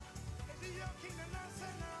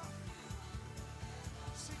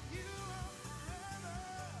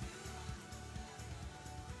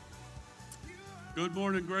Good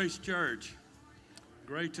morning, Grace Church.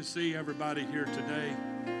 Great to see everybody here today.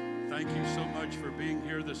 Thank you so much for being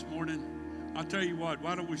here this morning. I'll tell you what,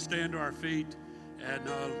 why don't we stand to our feet and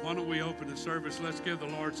why don't we open the service? Let's give the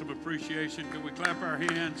Lord some appreciation. Can we clap our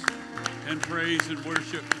hands and praise and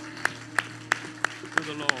worship to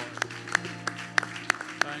the Lord?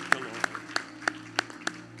 Thank the Lord.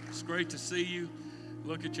 It's great to see you.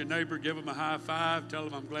 Look at your neighbor, give him a high five. Tell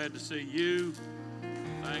him I'm glad to see you.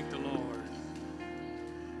 Thank the Lord.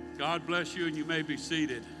 God bless you, and you may be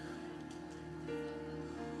seated.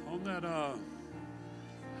 On that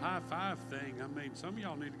high five thing, I mean, some of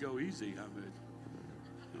y'all need to go easy.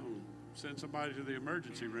 Send somebody to the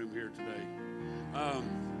emergency room here today.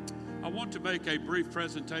 I want to make a brief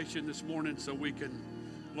presentation this morning so we can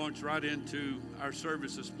launch right into our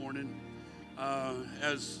service this morning.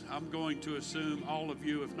 As I'm going to assume all of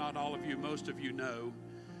you, if not all of you, most of you know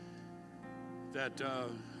that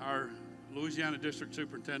our Louisiana District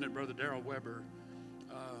Superintendent, Brother Darrell Weber,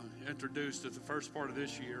 introduced at the first part of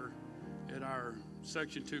this year at our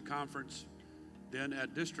Section 2 conference, then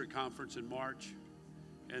at District Conference in March,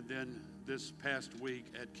 and then this past week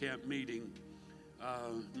at Camp Meeting,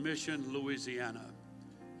 Mission Louisiana.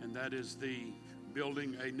 And that is the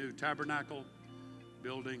building a new tabernacle,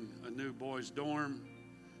 building a new boys' dorm,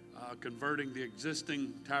 converting the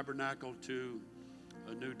existing tabernacle to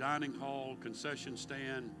a new dining hall, concession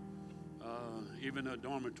stand, even a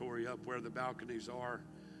dormitory up where the balconies are,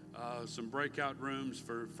 some breakout rooms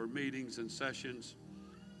for meetings and sessions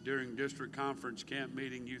during district conference, camp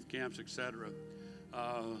meeting, youth camps, etc.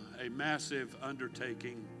 A massive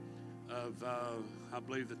undertaking of, I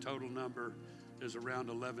believe the total number is around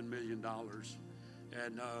 $11 million.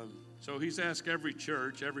 And so he's asked every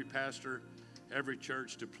church, every pastor, every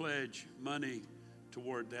church to pledge money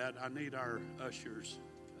toward that. I need our ushers.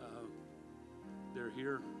 They're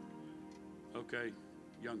here. Okay,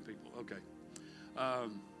 young people. Okay.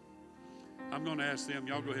 I'm going to ask them,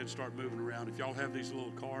 y'all go ahead and start moving around. If y'all have these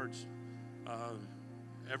little cards,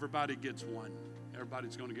 everybody gets one.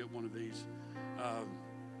 Everybody's going to get one of these.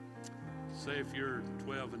 Say if you're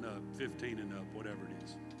 12 and up, 15 and up, whatever it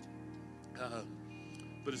is.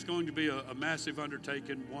 But it's going to be a massive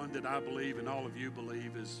undertaking, one that I believe and all of you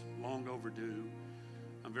believe is long overdue.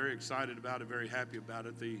 I'm very excited about it, very happy about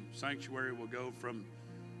it. The sanctuary will go from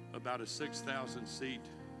about a 6,000 seat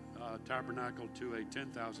tabernacle to a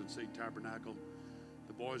 10,000 seat tabernacle.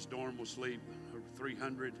 The boys' dorm will sleep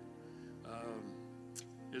 300.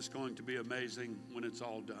 It's going to be amazing when it's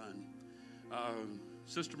all done.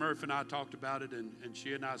 Sister Murphy and I talked about it, and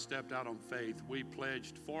she and I stepped out on faith. We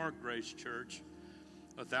pledged for Grace Church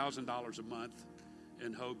 $1,000 a month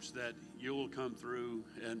in hopes that you will come through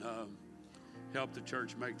and help the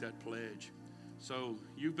church make that pledge. So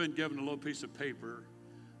you've been given a little piece of paper.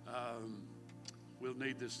 We'll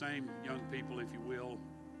need the same young people, if you will.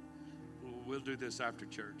 We'll do this after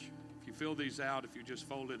church. If you fill these out, if you just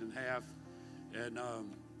fold it in half, and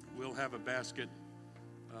we'll have a basket.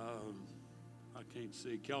 I can't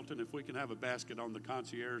see. Kelton, if we can have a basket on the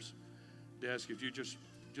concierge desk, if you just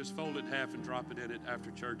fold it in half and drop it in it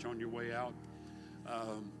after church on your way out.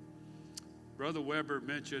 Brother Weber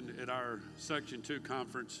mentioned at our Section 2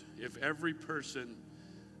 conference, if every person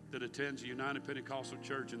that attends a United Pentecostal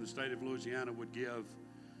Church in the state of Louisiana would give,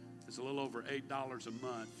 it's a little over $8 a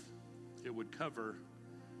month, it would cover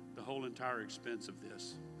the whole entire expense of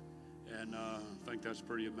this. And I think that's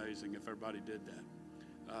pretty amazing if everybody did that.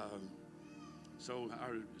 So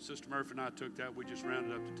our Sister Murphy and I took that. We just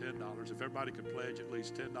rounded up to $10. If everybody could pledge at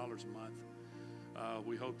least $10 a month,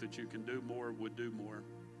 we hope that you can do more, would do more.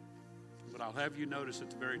 But I'll have you notice at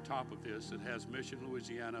the very top of this, it has Mission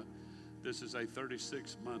Louisiana. This is a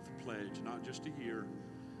 36-month pledge, not just a year,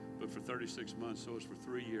 but for 36 months. So it's for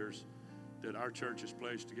 3 years that our church has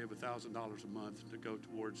pledged to give $1,000 a month to go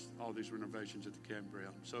towards all these renovations at the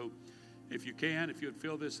campground. So if you can, if you'd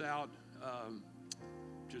fill this out,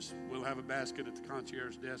 we'll have a basket at the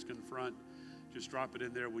concierge desk in the front. Just drop it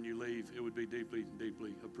in there when you leave. It would be deeply,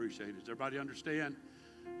 deeply appreciated. Does everybody understand?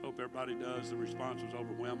 Hope everybody does. The response was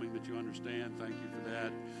overwhelming that you understand. Thank you for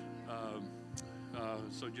that.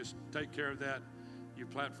 So just take care of that. You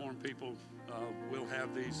platform people, we'll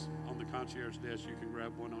have these on the concierge desk. You can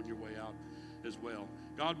grab one on your way out as well.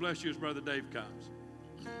 God bless you as Brother Dave comes.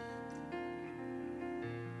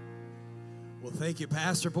 Well, thank you,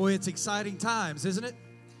 Pastor. Boy, it's exciting times, isn't it?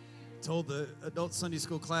 I told the adult Sunday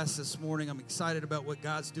school class this morning I'm excited about what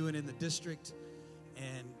God's doing in the district,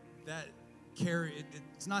 and that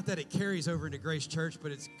it's not that it carries over into Grace Church,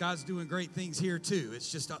 but God's doing great things here too.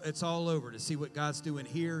 It's all over to see what God's doing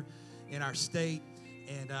here in our state,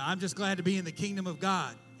 and I'm just glad to be in the kingdom of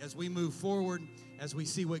God as we move forward. as we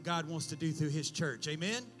see what God wants to do through His church.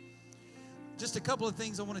 Amen? Just a couple of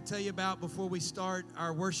things I want to tell you about before we start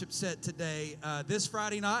our worship set today. This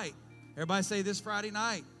Friday night, everybody say this Friday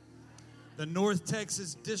night, the North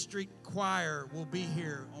Texas District Choir will be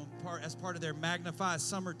here as part of their Magnify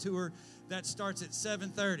Summer Tour. That starts at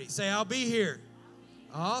 7:30. Say, I'll be here.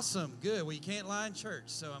 Awesome. Good. Well, you can't lie in church,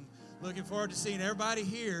 so I'm looking forward to seeing everybody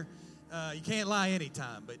here. You can't lie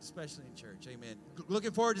anytime, but especially in church. Amen.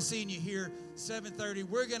 Looking forward to seeing you here, 7:30.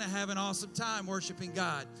 We're going to have an awesome time worshiping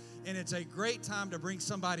God, and it's a great time to bring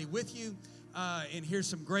somebody with you and hear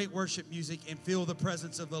some great worship music and feel the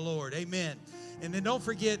presence of the Lord. Amen. And then don't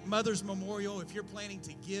forget Mother's Memorial. If you're planning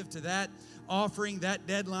to give to that offering, that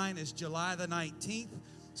deadline is July the 19th,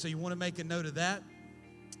 so you want to make a note of that.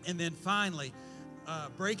 And then finally,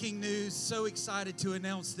 breaking news, so excited to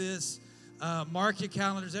announce this. Mark your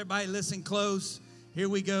calendars. Everybody listen close. Here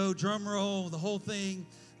we go. Drum roll, the whole thing.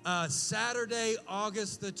 Saturday,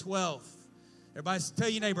 August the 12th. Everybody tell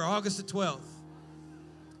your neighbor, August the 12th.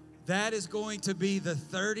 That is going to be the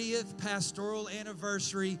 30th pastoral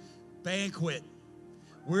anniversary banquet.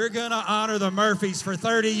 We're going to honor the Murphys for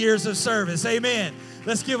 30 years of service. Amen.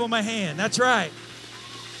 Let's give them a hand. That's right.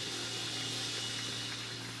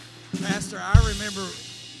 Pastor, I remember,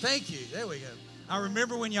 thank you. There we go. I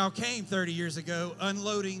remember when y'all came 30 years ago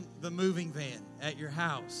unloading the moving van at your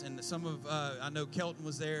house. And some of, I know Kelton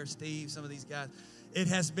was there, Steve, some of these guys. It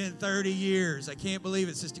has been 30 years. I can't believe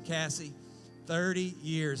it, Sister Cassie. 30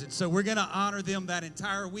 years. And so we're going to honor them that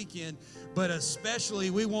entire weekend. But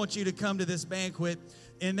especially, we want you to come to this banquet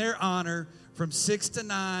in their honor from 6 to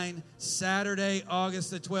 9, Saturday,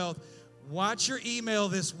 August the 12th. Watch your email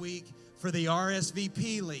this week for the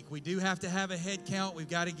RSVP link. We do have to have a head count. We've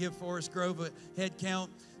got to give Forest Grove a head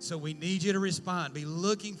count, so we need you to respond. Be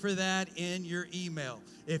looking for that in your email.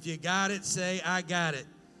 If you got it, say, I got it.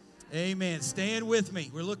 Amen. Stand with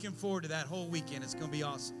me. We're looking forward to that whole weekend. It's going to be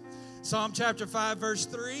awesome. Psalm chapter 5, verse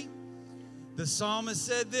 3, the psalmist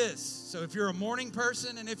said this. So if you're a morning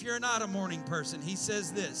person and if you're not a morning person, he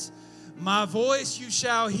says this. My voice you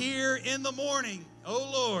shall hear in the morning, O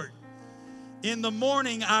Lord. In the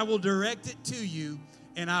morning, I will direct it to you,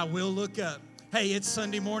 and I will look up. Hey, it's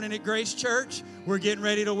Sunday morning at Grace Church. We're getting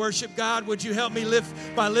ready to worship God. Would you help me lift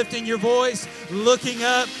by lifting your voice, looking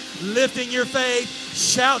up, lifting your faith?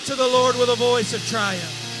 Shout to the Lord with a voice of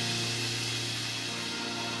triumph.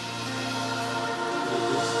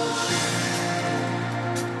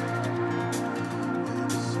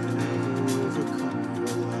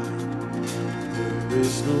 There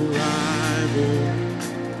is no rival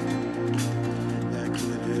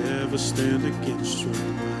stand against your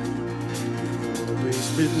might. You've always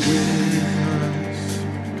been with us.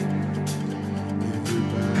 Every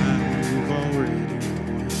battle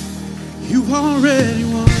you've already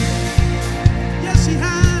won. Yes, He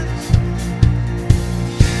has.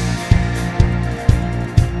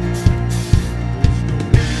 There's no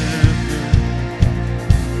weapon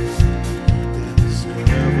that has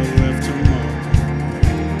ever left a mark.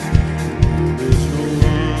 There's no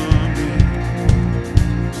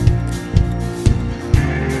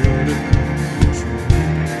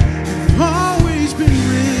always been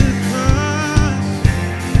with us.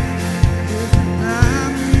 Every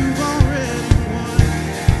battle you've already won.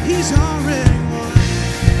 He's already won.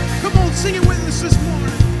 Come on, sing it with us this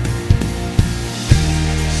morning.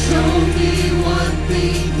 Show me one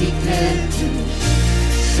thing He can do.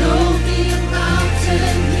 Show me a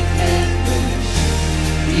mountain He can move.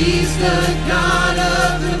 He's the God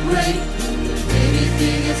of the breakthrough.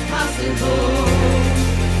 Anything is possible.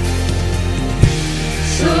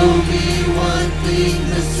 Show me one thing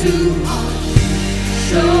that's too hard.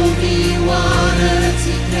 Show me one earth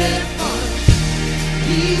He can't find.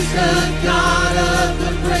 He's the God of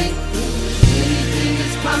the breakthrough. Anything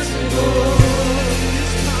is possible.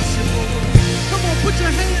 It's possible. Come on, put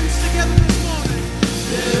your hands together this morning.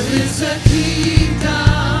 There is a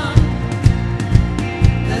kingdom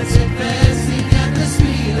that's advancing at the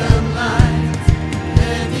speed of light.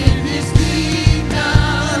 And in His kingdom,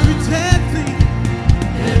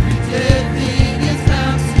 every dead thing is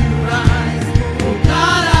bound to rise. Oh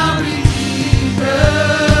God, our Redeemer,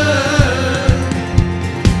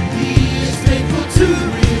 He is faithful to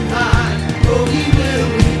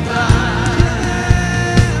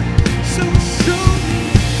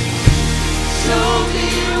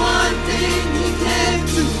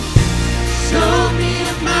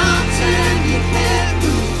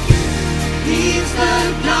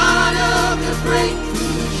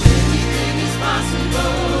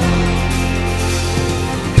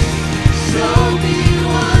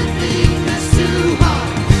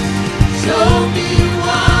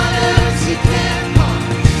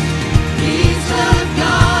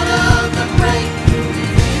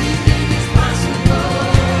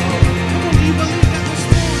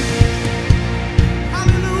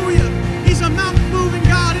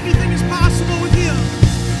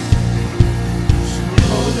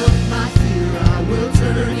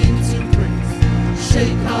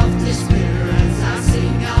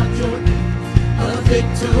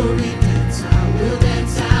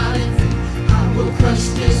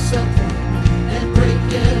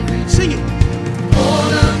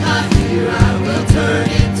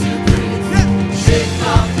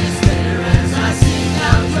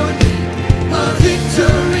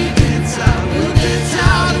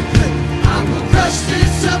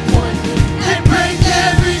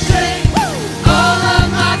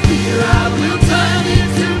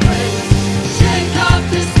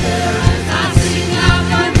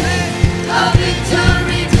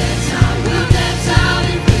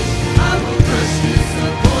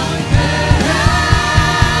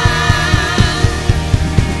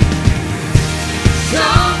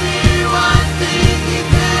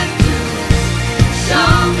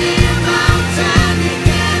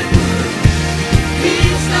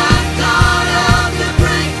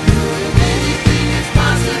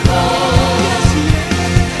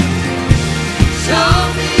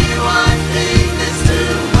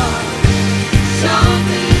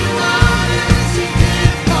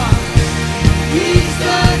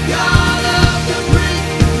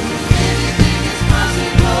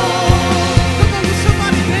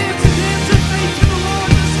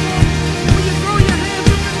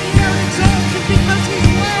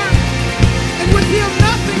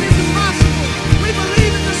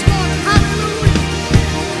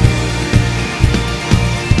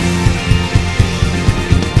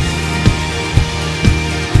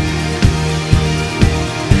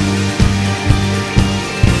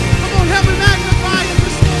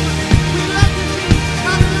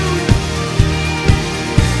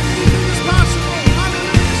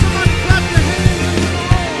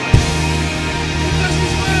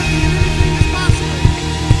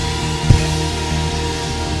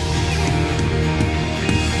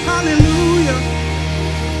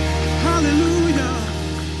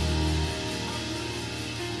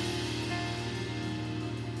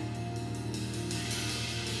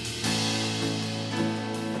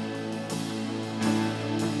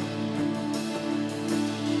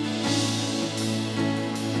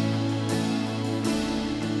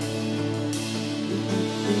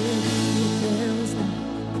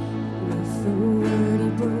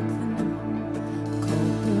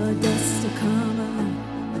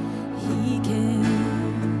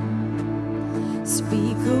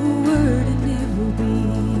word and it will be.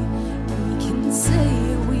 We can say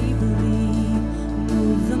it, we believe.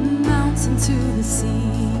 Move the mountain to the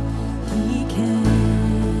sea. He can.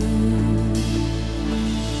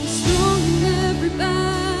 Strong in every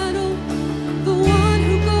battle, the one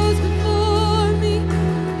who goes before me.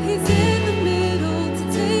 He's in the middle to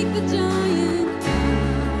take the giant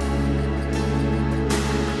down.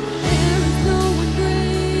 There is no one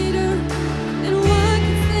greater, and what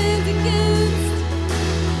can stand against?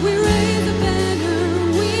 We raise a banner,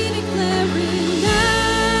 we declare it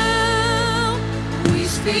now. We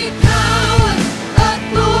speak power,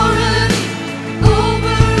 authority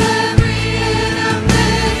over every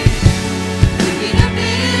enemy. We need a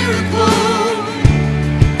miracle.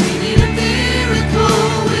 We need a miracle.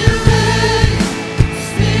 We're ready.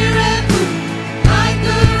 Spirit move like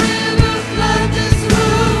the river, flood this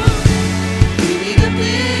room. We need a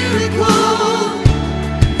miracle.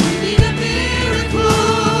 We need a miracle.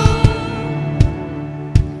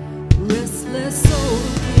 Restless soul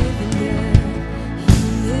giving yet. He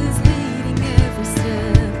is leading every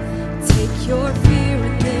step. Take your fear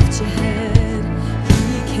and lift your head.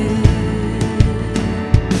 He can.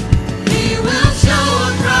 He will show a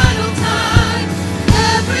bridal time.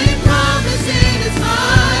 Every promise in His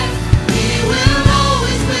mind. He will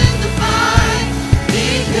always win the fight. He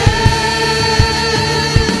can.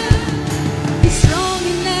 He's strong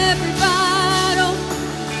in every battle.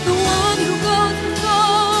 The one who goes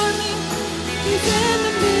before me. He's in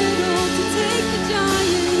the middle to take the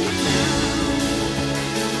giant down.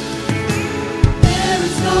 There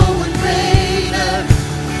is no one greater,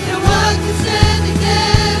 and what can stand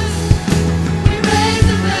against? We raise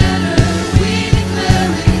a banner, we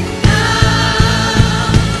declare it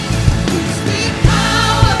now. We speak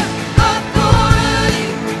power, authority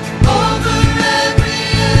over every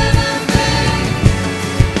enemy.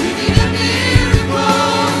 We need a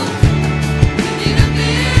miracle. We need a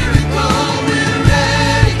miracle. We're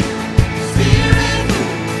ready. Spirit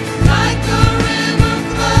move like the river,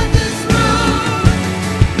 flood this room.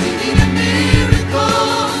 We need a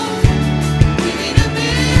miracle. We need a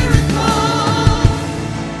miracle.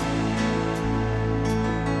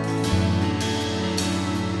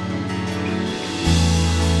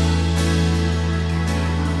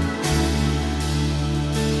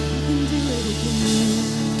 He can do it again.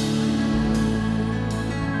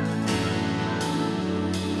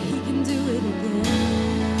 He can do it again.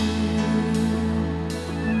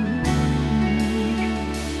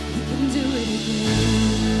 He can do it again.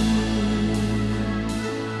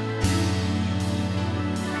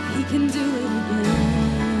 He can do it again.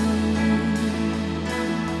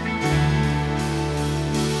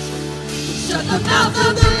 Shut the mouth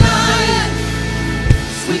of the lion.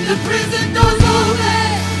 Swing the prison doors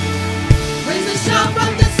open. Raise a shout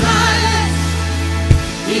from the silence.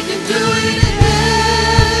 He can do it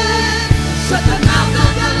again. Shut the mouth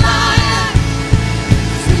of the lion.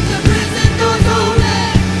 Swing the prison doors open.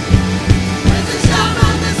 Raise a shout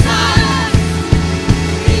from the silence.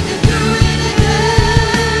 He can do it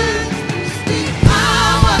again. Speak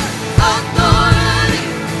power, authority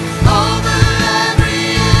over every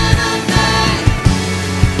enemy.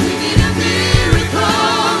 We need a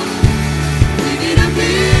miracle. We need a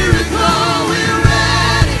miracle. We're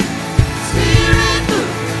ready. Spirit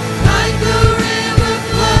move like the river,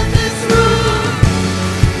 flood this room.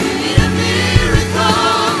 We need a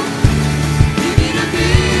miracle. We need a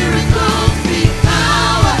miracle. Speak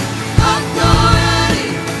power, authority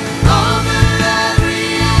over every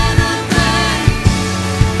enemy.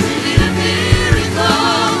 We need a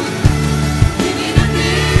miracle. We need a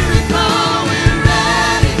miracle. We're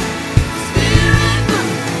ready. Spirit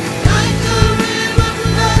move like the river,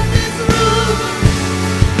 flood this room.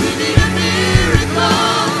 We need a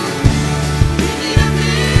miracle. We need a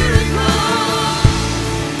miracle.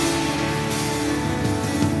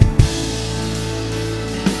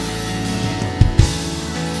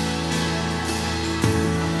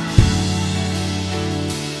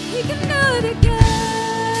 He can do it again.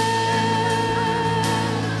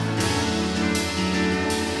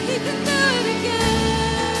 He can do it again.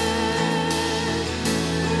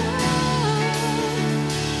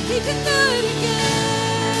 He can do it again.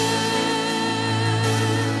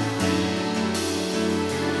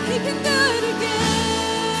 He can do it again.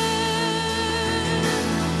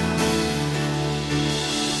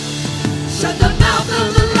 Shut the mouth of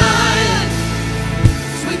the lion.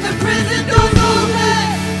 Swing the prison doors open.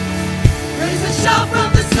 Raise a shout from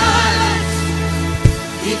the silence.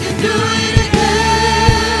 He can do it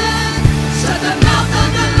again. Shut the mouth of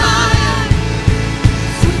the lion.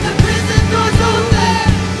 Swing the prison doors open.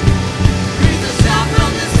 Raise a shout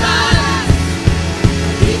from the silence.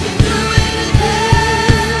 He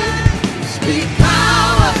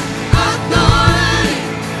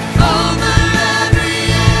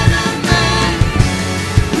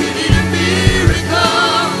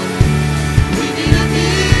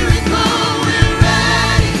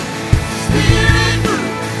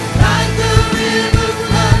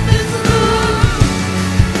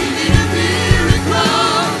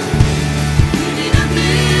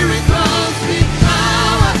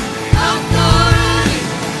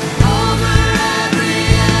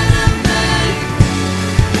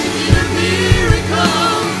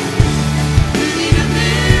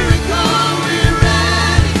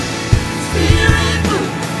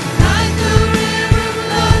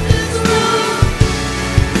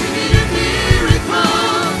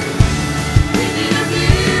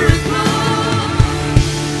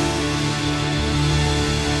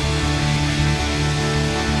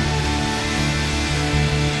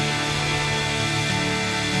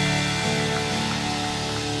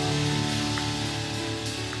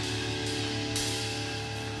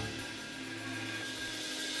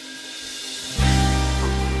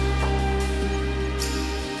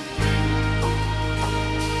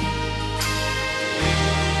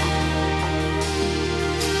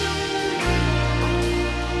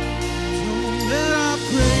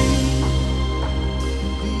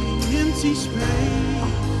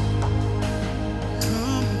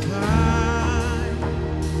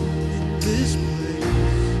this place.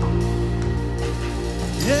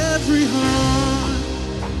 Every heart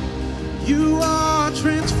you are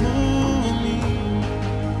transforming.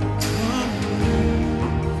 Come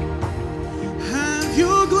have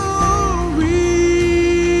your glory.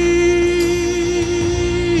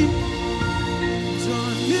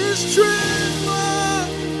 Darkness tremble,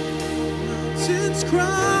 mountains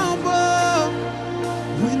crumble.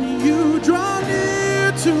 When you draw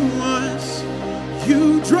near to us,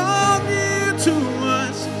 you draw near to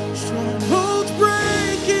us. Strongholds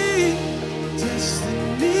breaking,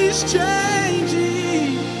 destinies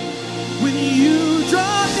changing. When you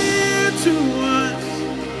draw near to us,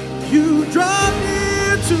 you draw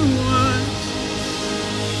near to us.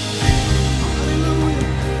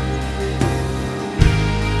 Hallelujah.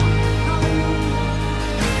 Hallelujah.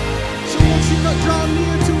 So won't you draw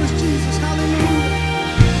near to us, Jesus? Hallelujah.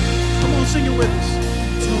 Come on, sing it with us.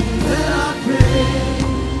 Don't let our praise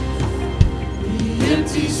be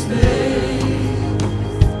empty space.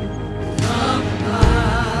 Come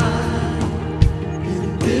by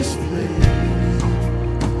in this place.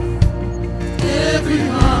 Every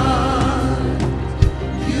heart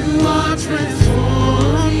you are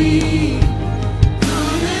transforming.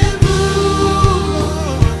 Come and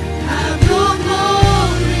move, have your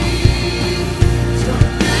glory.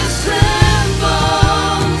 Darkness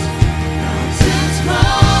trembles, mountains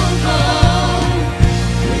crumble.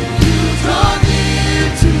 When you draw near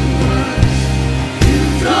to us, you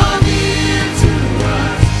draw near to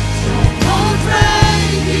us. Strongholds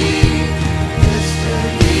breaking,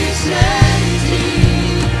 destiny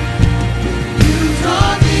changing. When you draw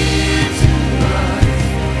near to us,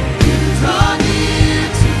 you draw near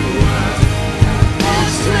to us.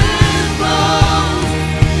 Darkness trembles,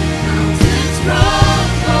 mountains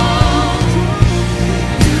crumble.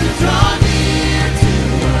 You draw near to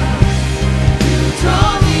us, you draw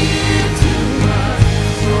near to us.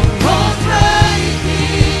 Strongholds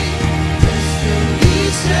breaking, destiny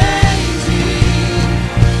changing.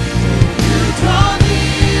 You draw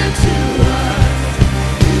near to us,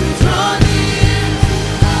 you draw near to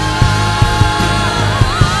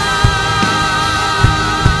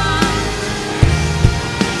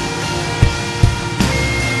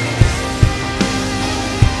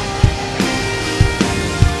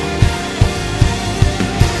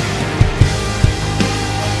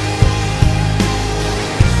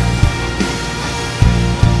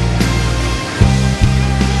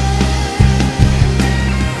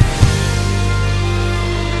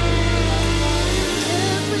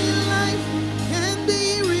Every life can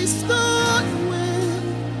be restored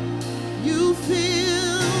when you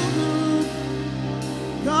fill the room.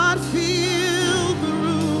 God, fill the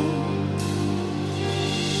room.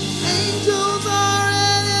 Angels are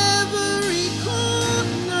at every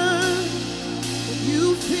corner.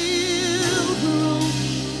 You fill the room.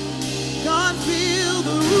 God, fill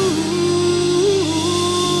the room.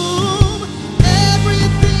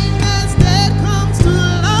 Everything that's dead comes to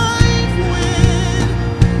life when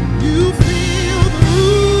you fill the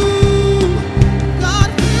room. God,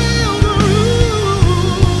 fill the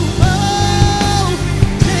room. Oh,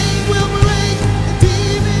 chains will break,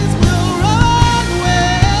 demons will run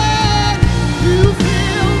when you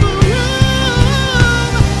fill the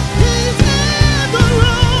room. He's in the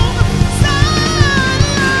room.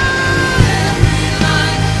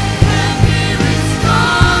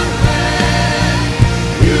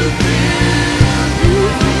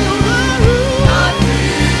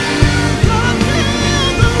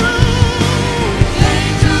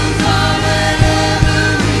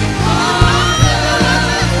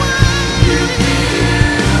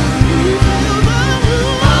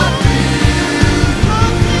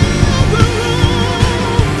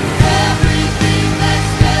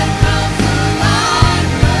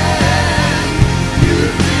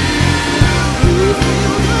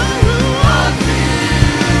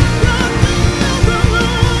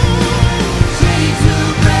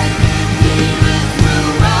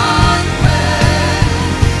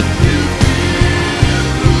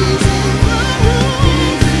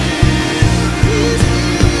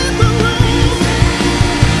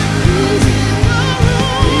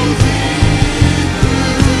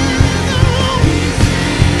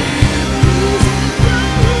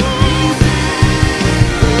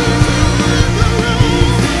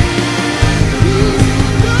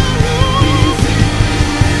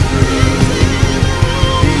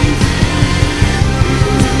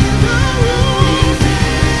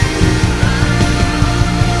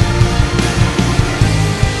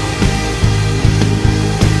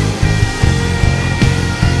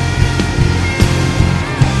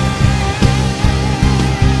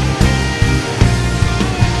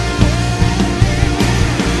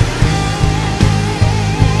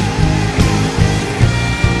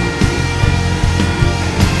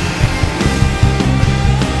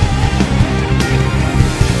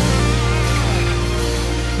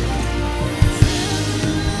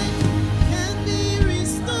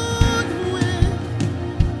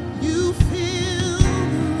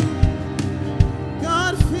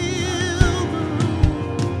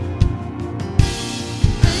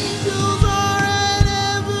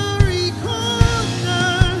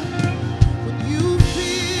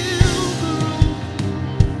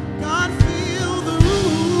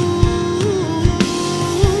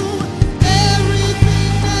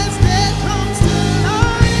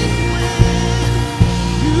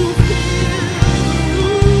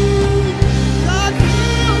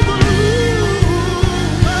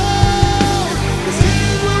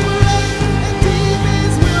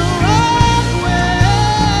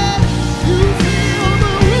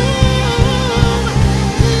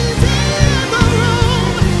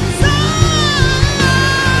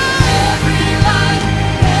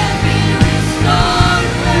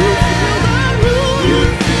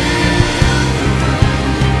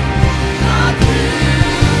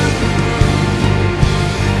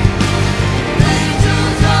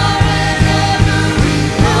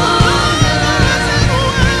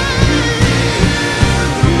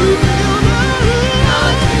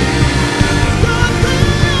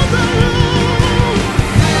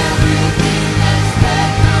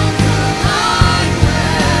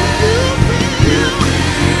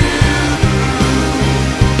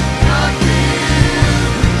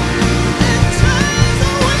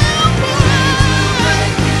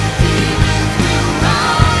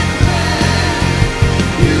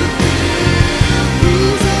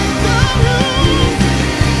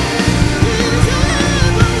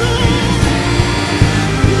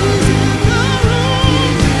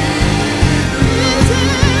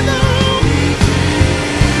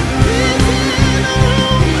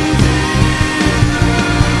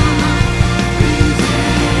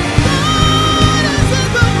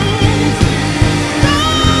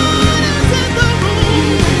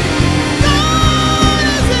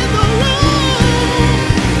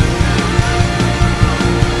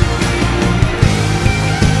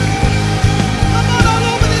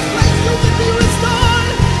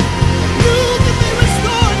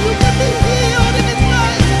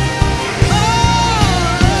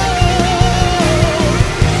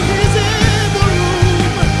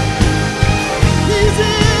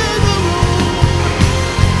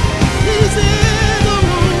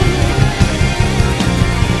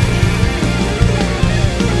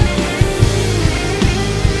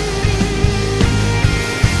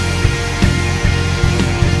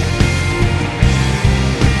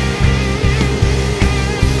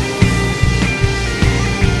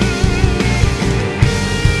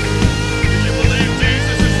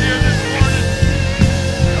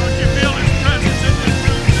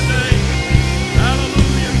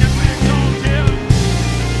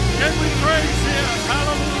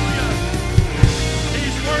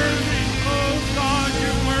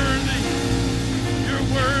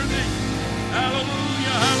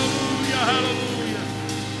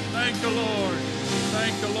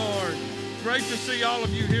 all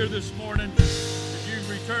of you here this morning, if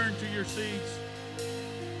you return to your seats.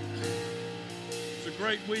 It's a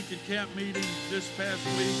great week at camp meeting this past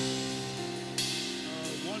week.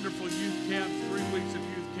 Wonderful youth camps, 3 weeks of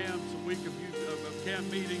youth camps, a week of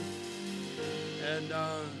camp meeting. And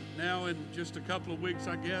now in just a couple of weeks,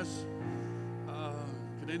 I guess,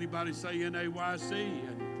 can anybody say NAYC?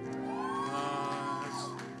 And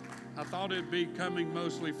I thought it'd be coming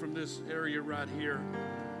mostly from this area right here.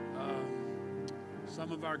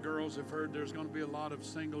 Some of our girls have heard there's going to be a lot of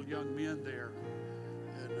single young men there.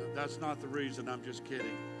 And that's not the reason, I'm just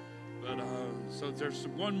kidding. But so there's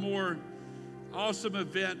one more awesome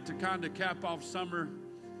event to kind of cap off summer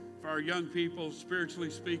for our young people, spiritually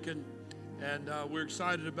speaking. And we're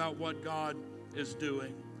excited about what God is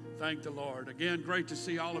doing. Thank the Lord. Again, great to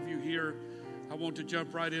see all of you here. I want to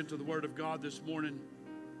jump right into the Word of God this morning.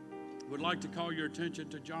 Would like to call your attention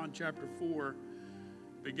to John chapter 4,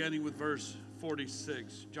 beginning with verse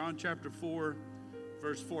 46. John chapter 4,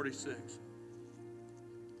 verse 46.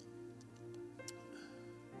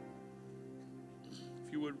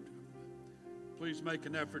 If you would please make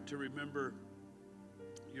an effort to remember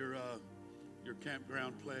your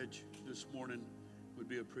campground pledge this morning, would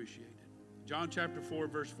be appreciated. John chapter 4,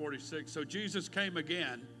 verse 46. So Jesus came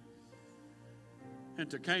again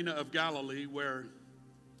into Cana of Galilee, where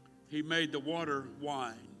he made the water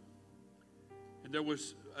wine. And there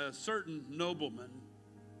was a certain nobleman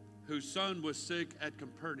whose son was sick at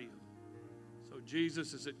Capernaum. So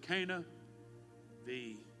Jesus is at Cana.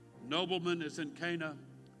 The nobleman is in Cana,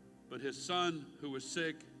 but his son who was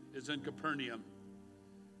sick is in Capernaum.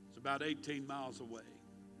 It's about 18 miles away.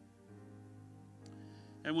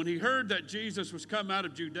 And when he heard that Jesus was come out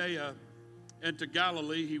of Judea into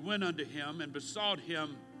Galilee, he went unto him and besought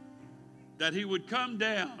him that he would come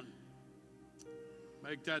down,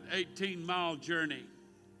 make that 18-mile journey,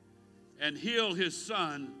 and heal his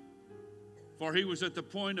son, for he was at the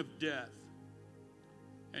point of death.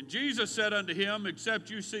 And Jesus said unto him,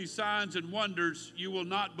 except you see signs and wonders, you will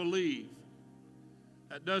not believe.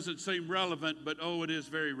 That doesn't seem relevant, but oh, it is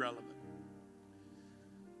very relevant.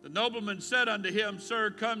 The nobleman said unto him,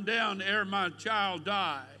 Sir, come down ere my child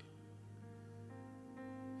die.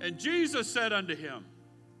 And Jesus said unto him,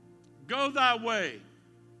 Go thy way,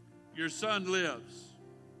 your son lives.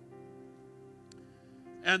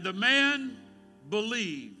 And the man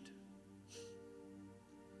believed.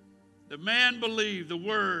 The man believed the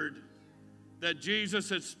word that Jesus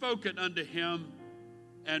had spoken unto him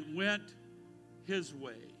and went his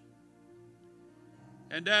way.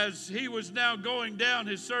 And as he was now going down,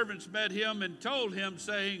 his servants met him and told him,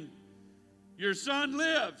 saying, Your son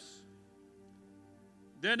lives.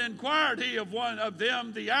 Then inquired he of one of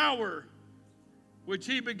them the hour which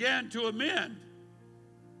he began to amend.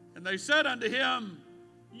 And they said unto him,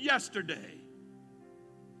 Yesterday.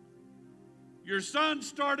 Your son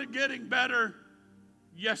started getting better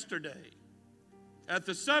yesterday. At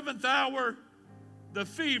the 7th hour, the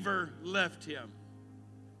fever left him.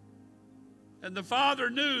 And the father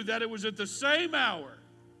knew that it was at the same hour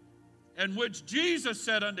in which Jesus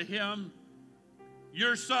said unto him,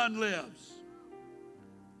 Your son lives.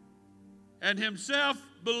 And himself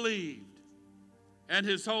believed, and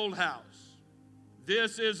his whole house.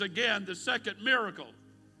 This is again the second miracle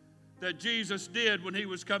that Jesus did when he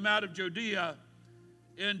was come out of Judea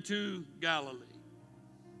into Galilee.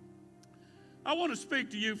 I want to speak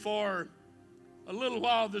to you for a little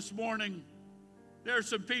while this morning. There are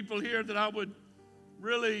some people here that I would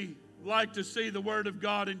really like to see the Word of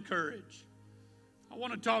God encourage. I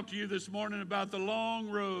want to talk to you this morning about the long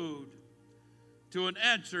road to an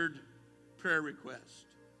answered prayer request.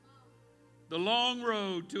 The long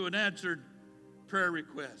road to an answered prayer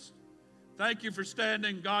request. Thank you for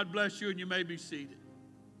standing. God bless you, and you may be seated.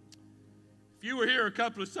 If you were here a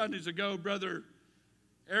couple of Sundays ago, Brother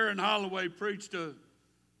Aaron Holloway preached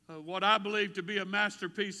what I believe to be a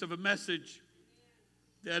masterpiece of a message,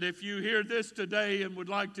 that if you hear this today and would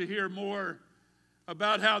like to hear more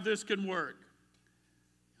about how this can work,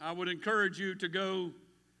 I would encourage you to go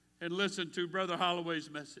and listen to Brother Holloway's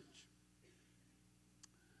message.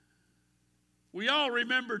 We all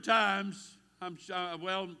remember times,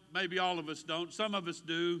 well, maybe all of us don't, some of us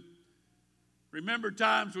do. Remember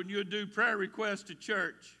times when you would do prayer requests at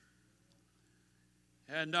church.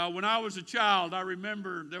 And when I was a child, I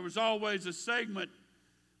remember there was always a segment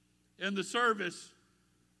in the service.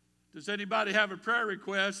 Does anybody have a prayer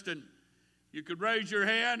request? And you could raise your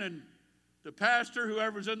hand, and the pastor,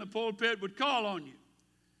 whoever's in the pulpit, would call on you.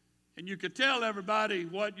 And you could tell everybody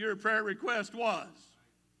what your prayer request was.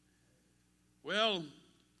 Well,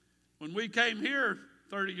 when we came here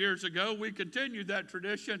 30 years ago, we continued that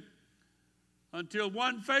tradition until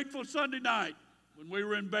one fateful Sunday night when we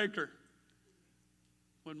were in Baker,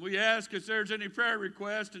 when we asked if there's any prayer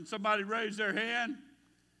request, and somebody raised their hand,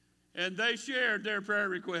 and they shared their prayer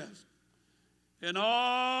request in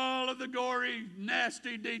all of the gory,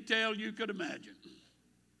 nasty detail you could imagine.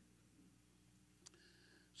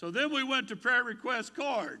 So then we went to prayer request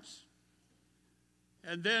cards.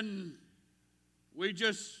 And then we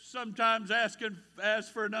just sometimes ask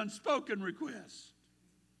for an unspoken request,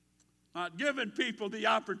 not giving people the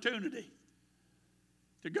opportunity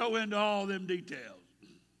to go into all them details.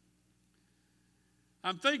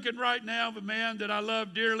 I'm thinking right now of a man that I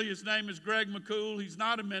love dearly. His name is Greg McCool. He's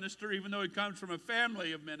not a minister, even though he comes from a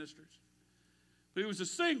family of ministers. But he was a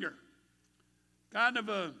singer, kind of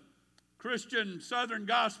a Christian Southern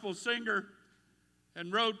gospel singer,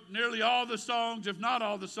 and wrote nearly all the songs, if not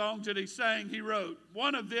all the songs that he sang, he wrote.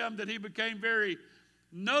 One of them that he became very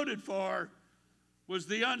noted for was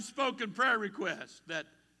the unspoken prayer request, that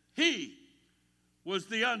he was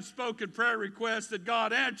the unspoken prayer request that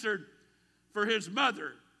God answered for his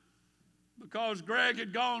mother, because Greg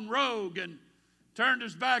had gone rogue and turned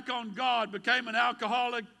his back on God, became an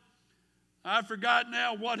alcoholic. I forgot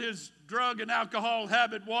now what his drug and alcohol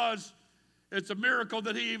habit was. It's a miracle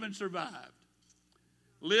that he even survived.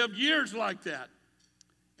 Lived years like that,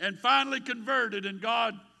 and finally converted, and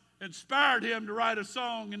God inspired him to write a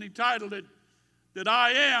song, and he titled it, that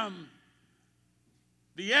I am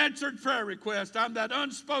the answered prayer request. I'm that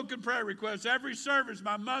unspoken prayer request. Every service,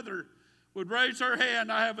 my mother would raise her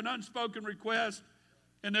hand. I have an unspoken request,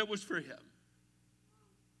 and it was for him.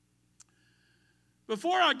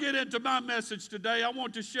 Before I get into my message today, I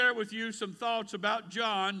want to share with you some thoughts about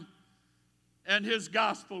John and his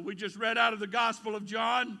gospel. We just read out of the Gospel of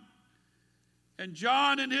John, and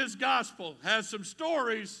John in his gospel has some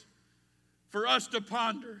stories for us to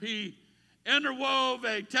ponder. He interwove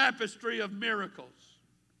a tapestry of miracles.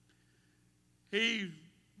 He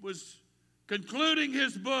was concluding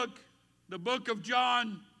his book, the book of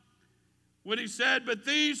John, when he said, but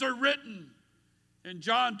these are written in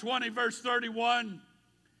John 20, verse 31,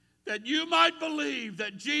 that you might believe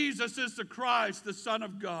that Jesus is the Christ, the Son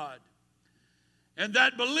of God, and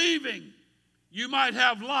that believing you might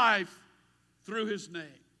have life through his name.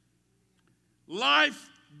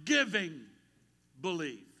 Life-giving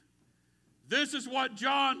belief. This is what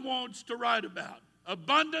John wants to write about.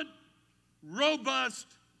 Abundant, robust,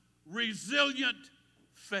 resilient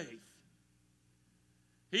faith.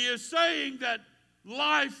 He is saying that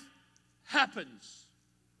life happens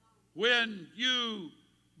when you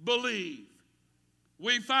believe.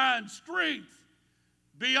 We find strength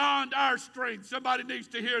beyond our strength. Somebody needs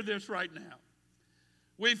to hear this right now.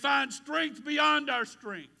 We find strength beyond our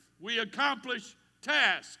strength. We accomplish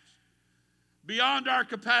tasks beyond our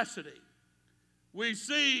capacity. We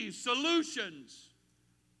see solutions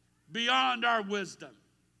beyond our wisdom.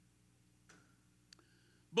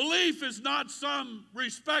 Belief is not some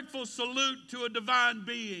respectful salute to a divine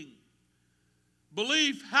being.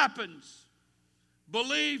 Belief happens.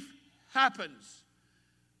 Belief happens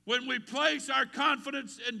when we place our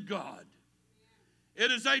confidence in God.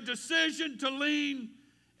 It is a decision to lean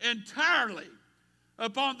entirely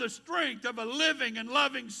upon the strength of a living and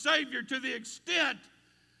loving Savior to the extent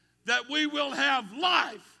that we will have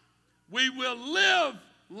life. We will live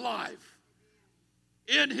life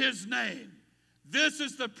in his name. This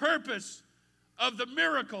is the purpose of the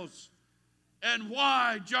miracles and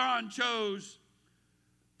why John chose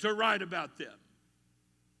to write about them.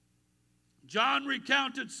 John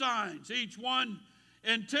recounted signs, each one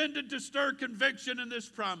intended to stir conviction in this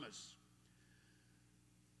promise.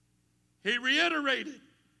 He reiterated,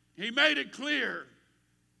 he made it clear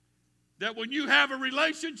that when you have a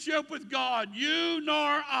relationship with God, you nor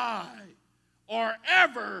I are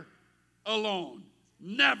ever alone.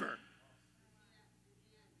 Never.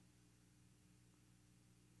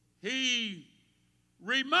 He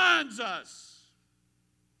reminds us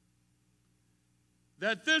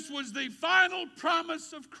that this was the final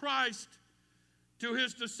promise of Christ to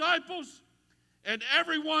his disciples and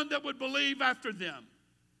everyone that would believe after them.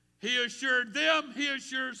 He assured them, he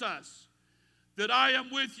assures us, that I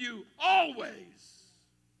am with you always,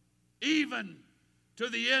 even to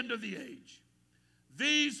the end of the age.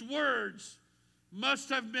 These words must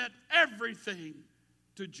have meant everything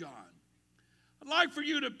to John. I'd like for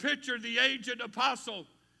you to picture the aged apostle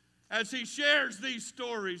as he shares these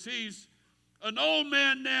stories. He's an old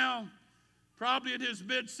man now, probably in his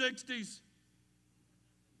mid-60s.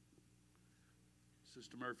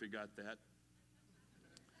 Sister Murphy got that.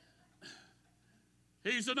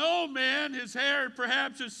 He's an old man. His hair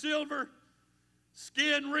perhaps is silver,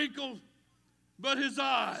 skin wrinkled, but his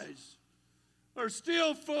eyes are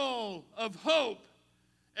still full of hope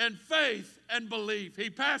and faith and belief. He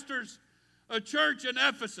pastors a church in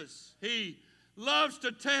Ephesus. He loves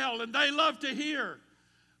to tell, and they love to hear,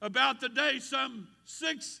 about the day some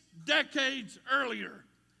 6 decades earlier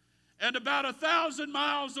and about 1,000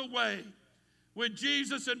 miles away when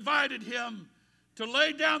Jesus invited him to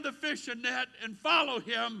lay down the fishing net and follow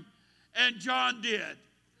him, and John did,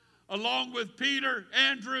 along with Peter,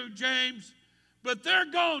 Andrew, James. But they're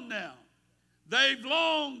gone now. They've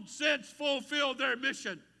long since fulfilled their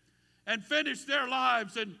mission and finished their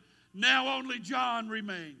lives, and now only John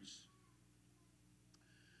remains.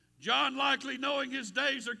 John, likely knowing his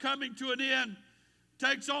days are coming to an end,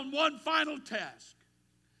 takes on one final task.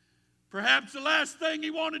 Perhaps the last thing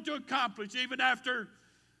he wanted to accomplish, even after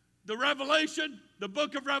the Revelation, the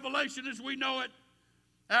book of Revelation as we know it.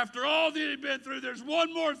 After all that he'd been through, there's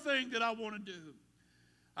one more thing that I want to do.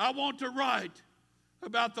 I want to write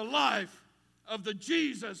about the life of the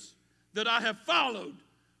Jesus that I have followed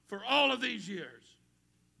for all of these years.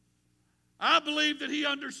 I believe that he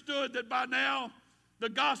understood that by now the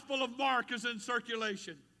Gospel of Mark is in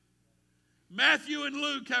circulation. Matthew and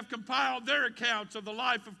Luke have compiled their accounts of the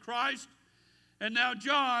life of Christ, and now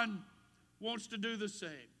John wants to do the same.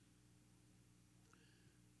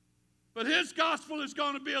 But his gospel is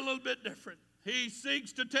going to be a little bit different. He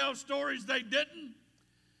seeks to tell stories they didn't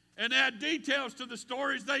and add details to the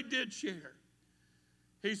stories they did share.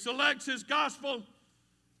 He selects his gospel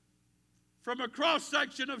from a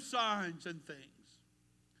cross-section of signs and things.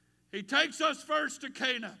 He takes us first to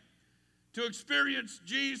Cana to experience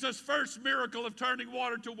Jesus' first miracle of turning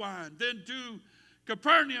water to wine, then to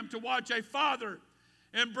Capernaum to watch a father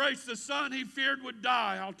embrace the son he feared would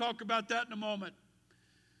die. I'll talk about that in a moment.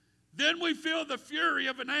 Then we feel the fury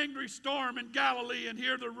of an angry storm in Galilee and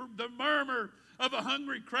hear the murmur of a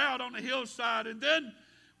hungry crowd on a hillside. And then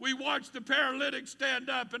we watch the paralytic stand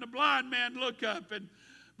up and a blind man look up. And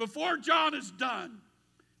before John is done,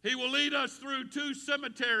 he will lead us through 2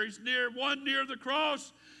 cemeteries, one near the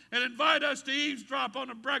cross, and invite us to eavesdrop on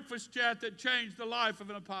a breakfast chat that changed the life of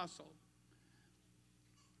an apostle.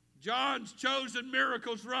 John's chosen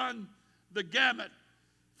miracles run the gamut,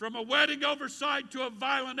 from a wedding oversight to a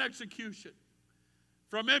violent execution,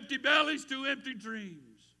 from empty bellies to empty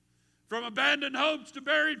dreams, from abandoned hopes to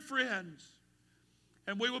buried friends.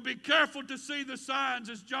 And we will be careful to see the signs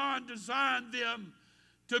as John designed them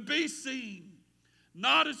to be seen,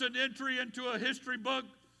 not as an entry into a history book,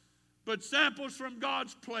 but samples from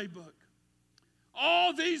God's playbook.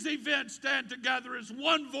 All these events stand together as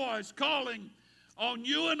one voice calling on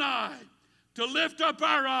you and I to lift up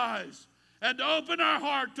our eyes and to open our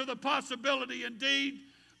heart to the possibility, indeed,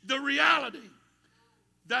 the reality,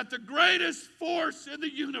 that the greatest force in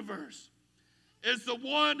the universe is the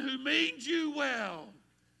one who means you well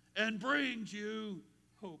and brings you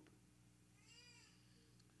hope.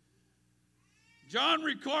 John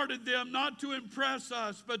recorded them not to impress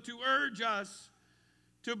us, but to urge us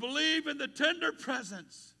to believe in the tender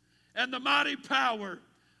presence and the mighty power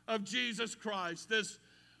of Jesus Christ. This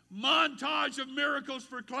montage of miracles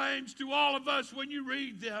proclaims to all of us when you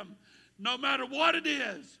read them, no matter what it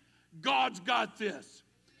is, God's got this.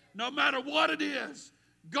 No matter what it is,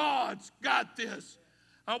 God's got this.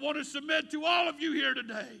 I want to submit to all of you here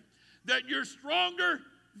today that you're stronger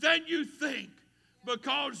than you think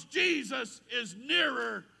because Jesus is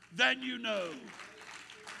nearer than you know.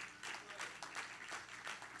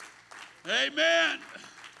 Amen.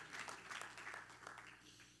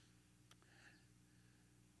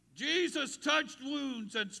 Jesus touched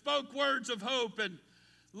wounds and spoke words of hope, and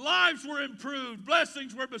lives were improved,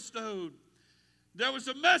 blessings were bestowed. There was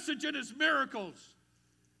a message in his miracles,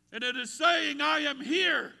 and it is saying, I am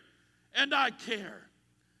here and I care.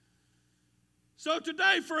 So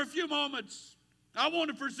today, for a few moments, I want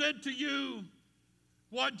to present to you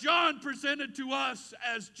what John presented to us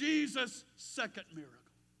as Jesus' second miracle.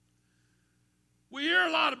 We hear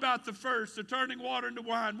a lot about the first, the turning water into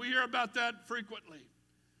wine. We hear about that frequently.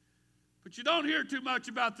 But you don't hear too much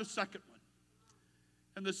about the second one.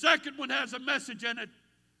 And the second one has a message in it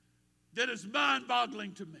that is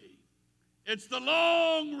mind-boggling to me. It's the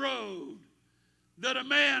long road that a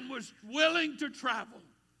man was willing to travel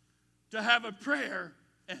to have a prayer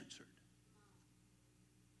answered.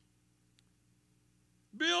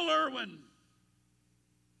 Bill Irwin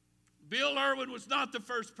was not the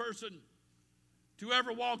first person to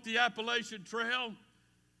ever walk the Appalachian Trail.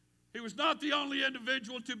 He was not the only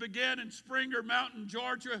individual to begin in Springer Mountain,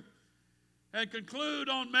 Georgia, and conclude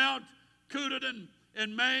on Mount Katahdin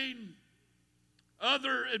in Maine.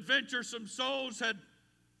 Other adventuresome souls had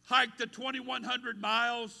hiked the 2,100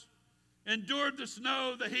 miles endured the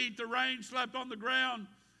snow, the heat, the rain, slept on the ground,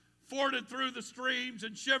 forded through the streams,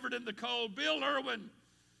 and shivered in the cold. Bill Irwin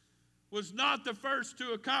was not the first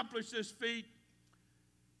to accomplish this feat,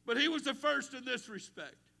 but he was the first in this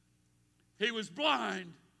respect. He was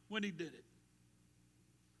blind when he did it.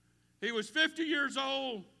 He was 50 years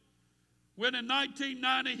old when in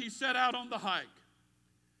 1990 he set out on the hike.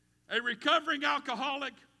 A recovering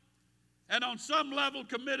alcoholic and on some level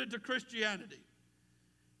committed to Christianity.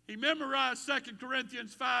 He memorized 2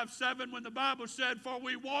 Corinthians 5:7 when the Bible said, "For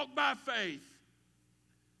we walk by faith,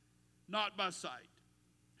 not by sight."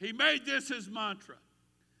 He made this his mantra.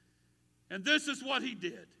 And this is what he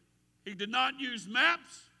did. He did not use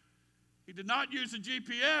maps. He did not use a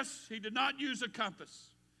GPS. He did not use a compass.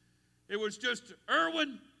 It was just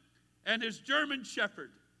Irwin and his German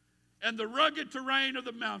shepherd and the rugged terrain of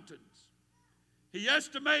the mountains. He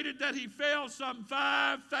estimated that he fell some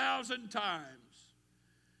 5,000 times,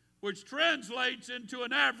 which translates into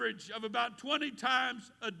an average of about 20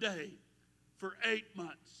 times a day for 8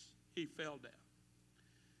 months. He fell down.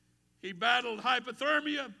 He battled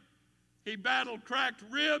hypothermia. He battled cracked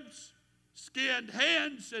ribs, skinned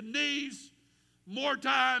hands and knees more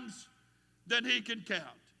times than he can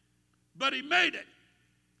count. But he made it.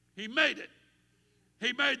 He made it.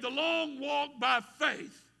 He made the long walk by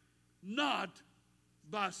faith, not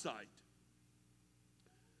by sight.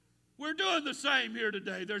 We're doing the same here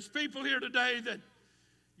today. There's people here today that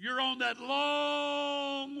you're on that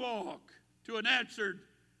long walk to an answered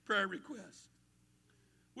prayer request.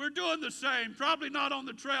 We're doing the same, probably not on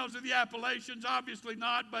the trails of the Appalachians, obviously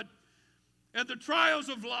not, but in the trials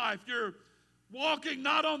of life. You're walking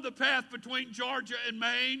not on the path between Georgia and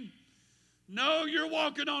Maine. No, you're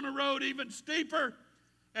walking on a road even steeper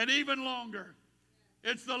and even longer.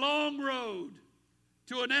 It's the long road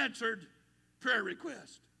to an answered prayer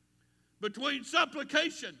request. Between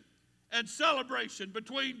supplication and celebration,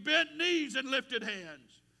 between bent knees and lifted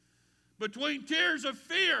hands, between tears of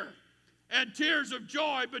fear and tears of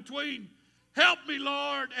joy, between help me,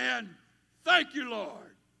 Lord, and thank you,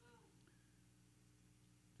 Lord.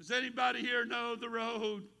 Does anybody here know the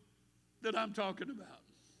road that I'm talking about?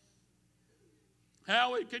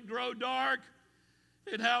 How it can grow dark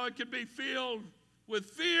and how it can be filled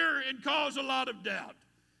with fear and cause a lot of doubt.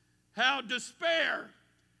 How despair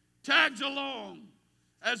tags along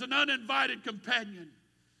as an uninvited companion.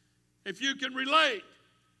 If you can relate,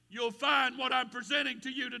 you'll find what I'm presenting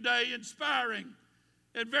to you today inspiring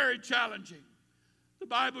and very challenging. The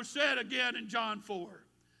Bible said again in John 4,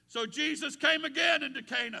 so Jesus came again into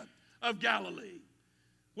Cana of Galilee,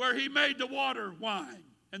 where he made the water wine.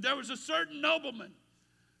 And there was a certain nobleman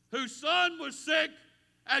whose son was sick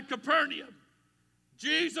at Capernaum.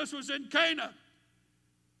 Jesus was in Cana.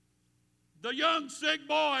 The young sick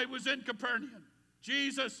boy was in Capernaum.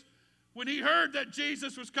 Jesus, when he heard that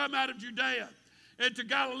Jesus was come out of Judea into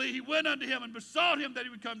Galilee, he went unto him and besought him that he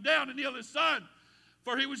would come down and heal his son,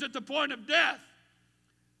 for he was at the point of death.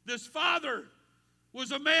 This father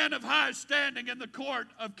was a man of high standing in the court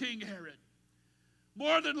of King Herod.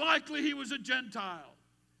 More than likely, he was a Gentile.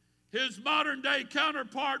 His modern day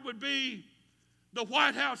counterpart would be the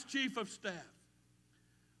White House chief of staff,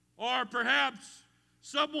 or perhaps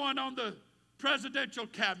someone on the presidential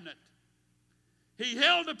cabinet. He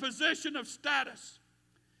held a position of status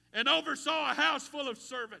and oversaw a house full of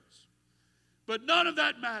servants. But none of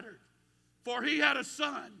that mattered, for he had a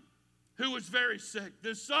son who was very sick.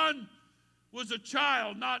 This son was a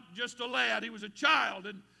child, not just a lad. He was a child,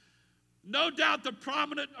 and no doubt the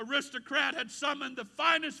prominent aristocrat had summoned the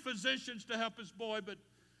finest physicians to help his boy, but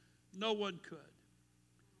no one could.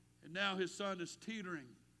 And now his son is teetering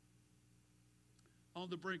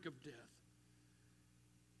on the brink of death.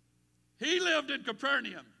 He lived in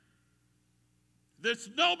Capernaum. This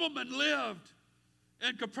nobleman lived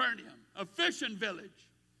in Capernaum, a fishing village.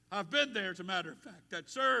 I've been there, as a matter of fact. It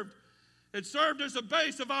served as a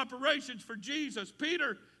base of operations for Jesus.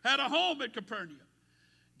 Peter had a home at Capernaum.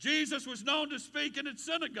 Jesus was known to speak in its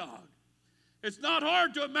synagogue. It's not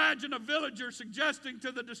hard to imagine a villager suggesting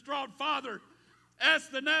to the distraught father,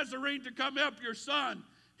 ask the Nazarene to come help your son.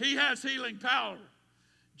 He has healing power.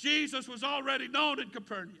 Jesus was already known in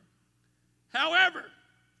Capernaum. However,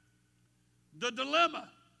 the dilemma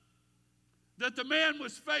that the man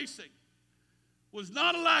was facing was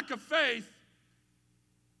not a lack of faith,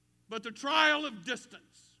 but the trial of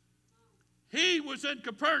distance. He was in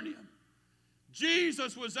Capernaum.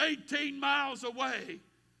 Jesus was 18 miles away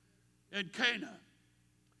in Cana.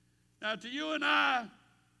 Now, to you and I,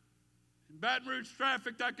 in Baton Rouge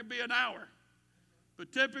traffic, that could be an hour.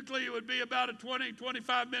 But typically, it would be about a 20,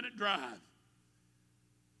 25-minute drive.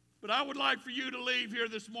 But I would like for you to leave here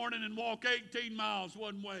this morning and walk 18 miles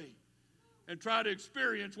one way and try to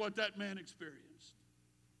experience what that man experienced.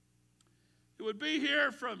 It would be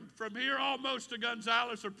here from here almost to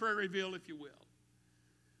Gonzales or Prairieville, if you will.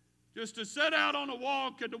 Just to set out on a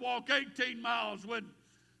walk and to walk 18 miles when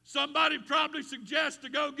somebody probably suggests to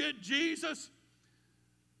go get Jesus.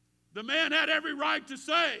 The man had every right to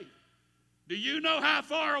say, do you know how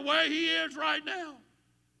far away he is right now?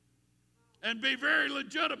 And be very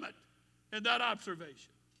legitimate in that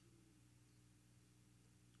observation.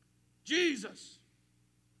 Jesus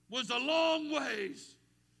was a long ways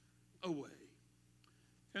away.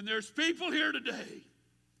 And there's people here today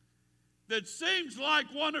that seems like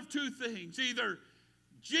one of two things. Either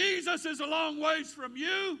Jesus is a long ways from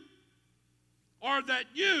you, or that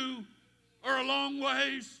you are a long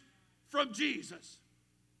ways from Jesus.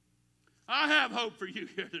 I have hope for you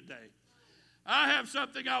here today. I have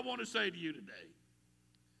something I want to say to you today.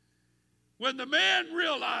 When the man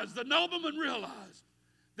realized, the nobleman realized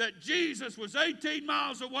that Jesus was 18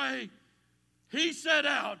 miles away, he set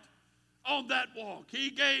out on that walk.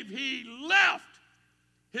 He left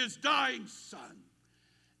his dying son.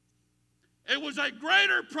 It was a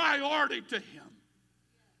greater priority to him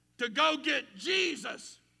to go get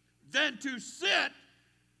Jesus than to sit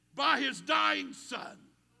by his dying son.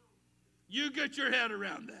 You get your head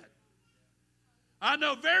around that. I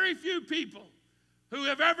know very few people who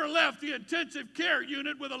have ever left the intensive care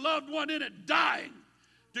unit with a loved one in it dying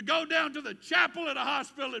to go down to the chapel at a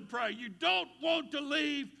hospital and pray. You don't want to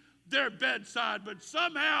leave their bedside, but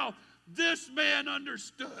somehow this man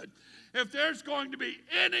understood, if there's going to be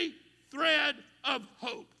any thread of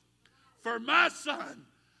hope for my son,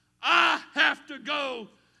 I have to go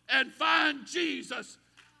and find Jesus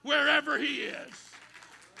wherever he is.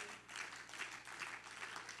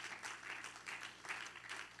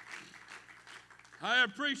 I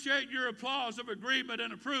appreciate your applause of agreement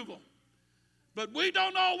and approval, but we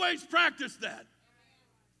don't always practice that.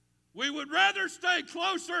 We would rather stay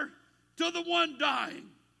closer to the one dying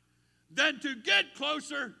than to get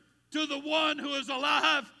closer to the one who is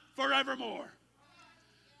alive forevermore.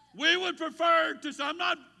 We would prefer to, I'm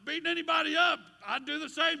not beating anybody up, I do the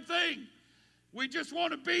same thing. We just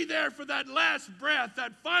want to be there for that last breath,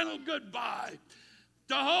 that final goodbye,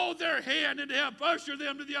 to hold their hand and help usher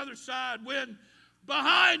them to the other side when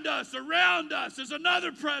behind us, around us is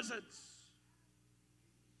another presence.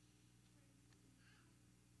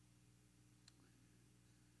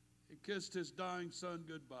 He kissed his dying son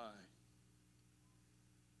goodbye,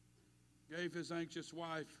 gave his anxious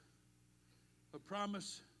wife a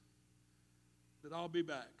promise that I'll be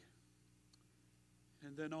back.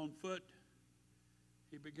 And then on foot,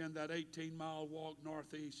 he began that 18-mile walk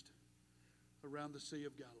northeast around the Sea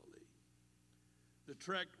of Galilee. The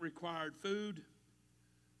trek required food.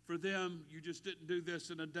 For them, you just didn't do this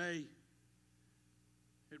in a day.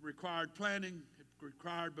 It required planning. It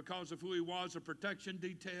required, because of who he was, a protection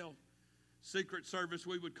detail, Secret Service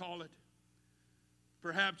we would call it.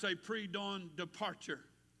 Perhaps a pre-dawn departure.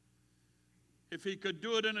 If he could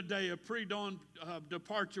do it in a day, a pre-dawn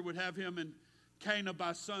departure would have him in Cana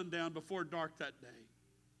by sundown before dark that day.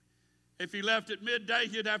 If he left at midday,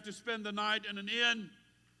 he'd have to spend the night in an inn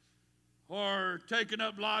or taking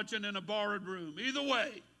up lodging in a borrowed room. Either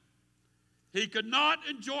way, he could not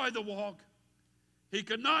enjoy the walk. He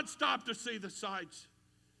could not stop to see the sights,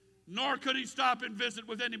 nor could he stop and visit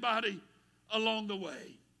with anybody along the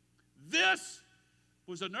way. This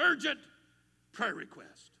was an urgent prayer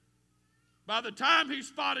request. By the time he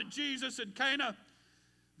spotted Jesus in Cana,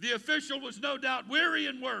 the official was no doubt weary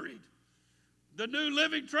and worried. The New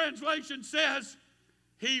Living Translation says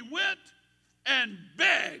he went and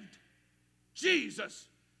begged Jesus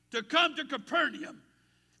to come to Capernaum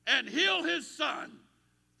and heal his son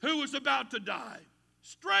who was about to die.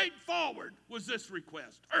 Straightforward was this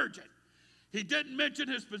request, urgent. He didn't mention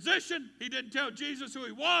his position. He didn't tell Jesus who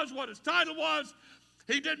he was, what his title was.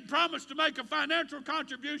 He didn't promise to make a financial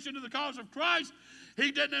contribution to the cause of Christ.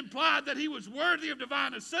 He didn't imply that he was worthy of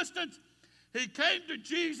divine assistance. He came to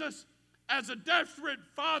Jesus as a desperate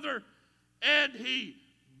father, and he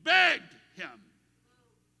begged him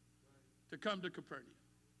to come to Capernaum.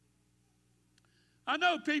 I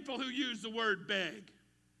know people who use the word beg.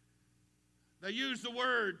 They use the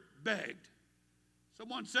word begged.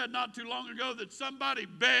 Someone said not too long ago that somebody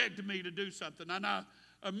begged me to do something. And I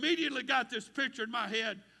immediately got this picture in my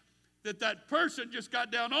head that person just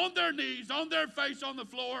got down on their knees, on their face on the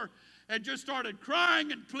floor, and just started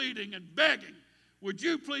crying and pleading and begging. Would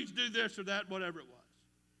you please do this or that, whatever it was.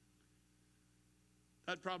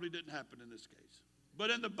 That probably didn't happen in this case.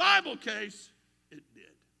 But in the Bible case, it did.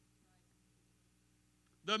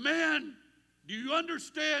 The man, do you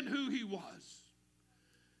understand who he was?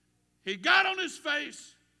 He got on his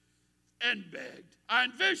face and begged. I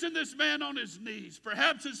envision this man on his knees,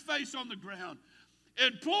 perhaps his face on the ground,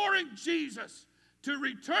 imploring Jesus to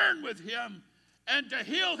return with him and to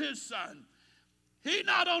heal his son. He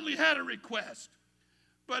not only had a request,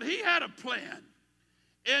 but he had a plan.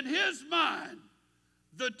 In his mind,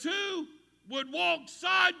 the two would walk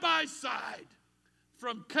side by side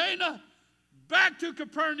from Cana back to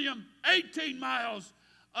Capernaum, 18 miles,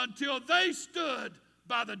 until they stood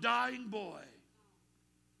by the dying boy.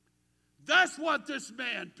 That's what this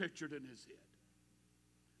man pictured in his head.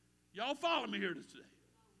 Y'all follow me here today.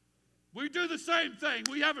 We do the same thing.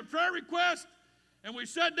 We have a prayer request, and we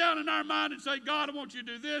sit down in our mind and say, God, I want you to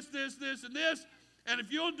do this, this, this, and this. And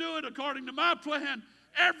if you'll do it according to my plan,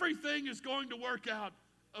 everything is going to work out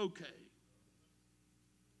okay.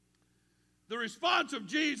 The response of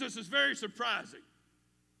Jesus is very surprising.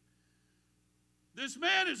 This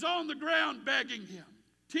man is on the ground begging him,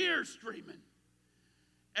 tears streaming.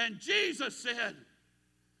 And Jesus said,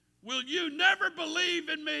 will you never believe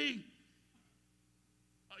in me?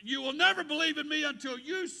 You will never believe in me until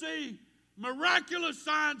you see miraculous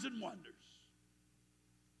signs and wonders.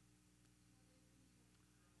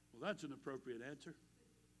 Well, that's an appropriate answer.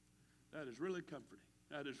 That is really comforting.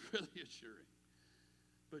 That is really assuring.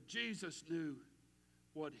 But Jesus knew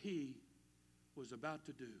what he was about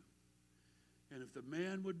to do. And if the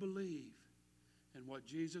man would believe in what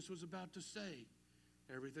Jesus was about to say,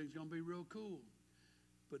 everything's going to be real cool.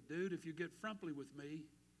 But dude, if you get frumpy with me,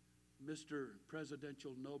 Mr.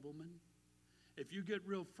 Presidential Nobleman, if you get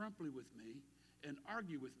real frumpy with me and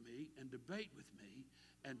argue with me and debate with me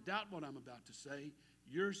and doubt what I'm about to say,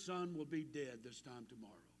 your son will be dead this time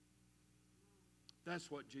tomorrow. That's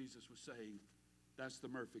what Jesus was saying. That's the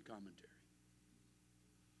Murphy commentary.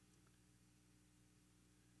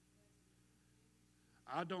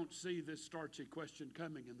 I don't see this starchy question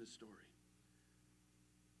coming in this story.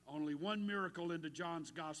 Only one miracle into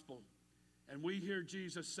John's gospel, and we hear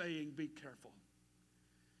Jesus saying, be careful.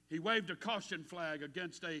 He waved a caution flag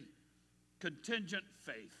against a contingent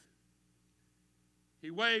faith.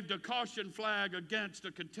 He waved a caution flag against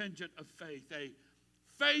a contingent of faith. A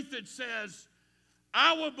faith that says,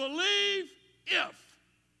 I will believe if,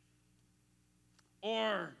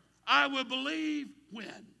 or I will believe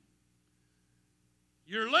when.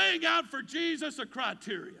 You're laying out for Jesus a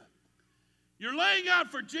criteria. You're laying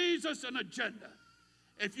out for Jesus an agenda.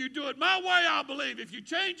 If you do it my way, I'll believe. If you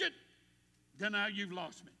change it, then you've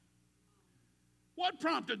lost me. What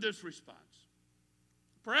prompted this response?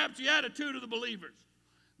 Perhaps the attitude of the believers.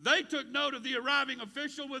 They took note of the arriving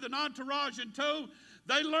official with an entourage in tow.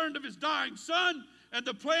 They learned of his dying son and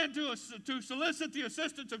the plan to solicit the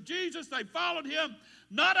assistance of Jesus. They followed him,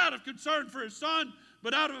 not out of concern for his son,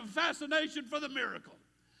 but out of a fascination for the miracle.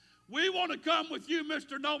 We want to come with you,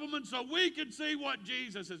 Mr. Nobleman, so we can see what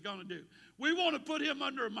Jesus is going to do. We want to put him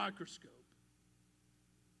under a microscope.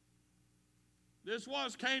 This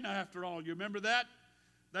was Cana, after all. You remember that?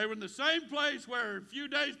 They were in the same place where a few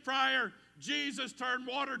days prior, Jesus turned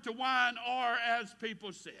water to wine, or as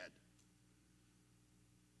people said.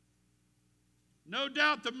 No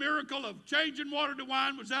doubt the miracle of changing water to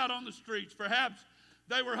wine was out on the streets. Perhaps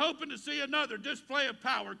they were hoping to see another display of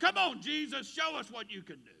power. Come on, Jesus, show us what you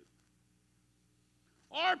can do.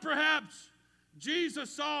 Or perhaps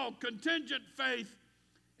Jesus saw contingent faith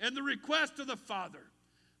in the request of the Father.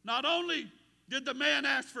 Not only did the man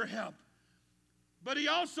ask for help, but he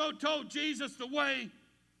also told Jesus the way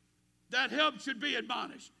that help should be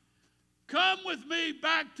admonished. Come with me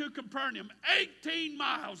back to Capernaum, 18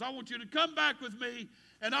 miles. I want you to come back with me,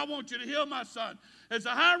 and I want you to heal my son. As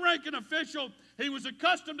a high-ranking official, he was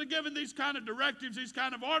accustomed to giving these kind of directives, these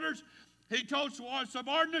kind of orders. He told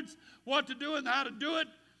subordinates what to do and how to do it.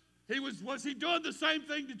 Was he doing the same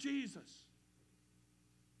thing to Jesus?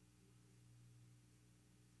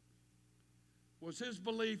 Was his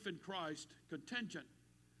belief in Christ contingent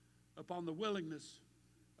upon the willingness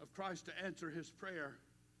of Christ to answer his prayer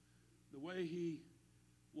the way he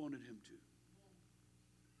wanted him to?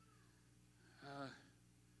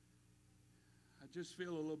 I just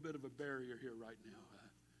feel a little bit of a barrier here right now.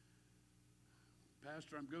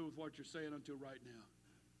 Pastor, I'm good with what you're saying until right now.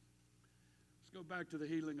 Let's go back to the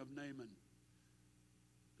healing of Naaman.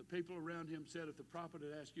 The people around him said, if the prophet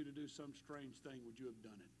had asked you to do some strange thing, would you have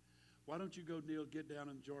done it? Why don't you go kneel, get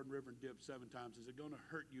down in the Jordan River and dip 7 times? Is it going to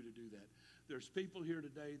hurt you to do that? There's people here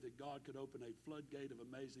today that God could open a floodgate of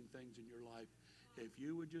amazing things in your life if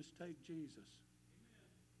you would just take Jesus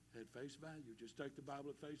at face value. Just take the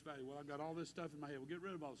Bible at face value. Well, I've got all this stuff in my head. Well, get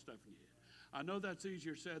rid of all the stuff in your head. I know that's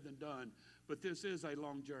easier said than done, but this is a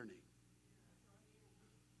long journey.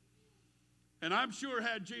 And I'm sure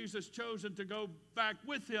had Jesus chosen to go back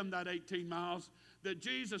with him that 18 miles, that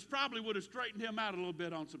Jesus probably would have straightened him out a little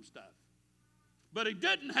bit on some stuff. But he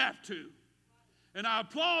didn't have to. And I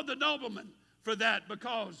applaud the nobleman for that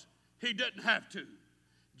because he didn't have to.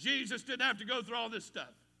 Jesus didn't have to go through all this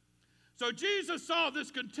stuff. So Jesus saw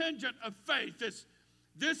this contingent of faith.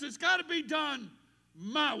 This has got to be done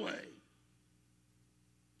my way.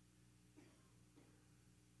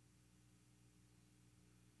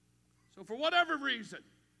 So for whatever reason,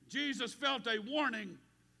 Jesus felt a warning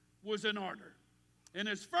was in order. In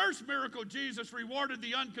his first miracle, Jesus rewarded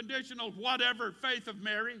the unconditional whatever faith of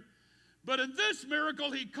Mary. But in this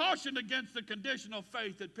miracle, he cautioned against the conditional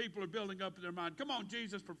faith that people are building up in their mind. Come on,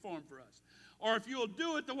 Jesus, perform for us. Or if you'll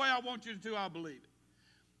do it the way I want you to do, I'll believe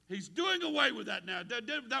it. He's doing away with that now.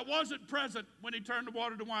 That wasn't present when he turned the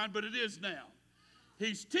water to wine, but it is now.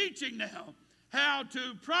 He's teaching now how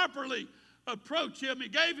to properly approach him. He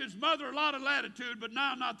gave his mother a lot of latitude, but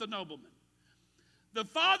now not the nobleman. The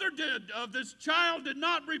father of this child did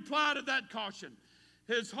not reply to that caution.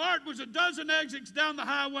 His heart was a dozen exits down the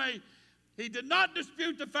highway. He did not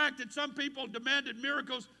dispute the fact that some people demanded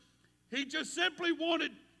miracles. He just simply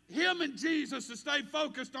wanted him and Jesus to stay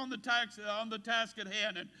focused on the task at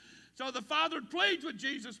hand. And so the father pleads with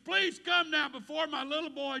Jesus, please come now before my little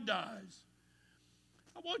boy dies.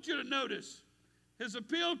 I want you to notice, his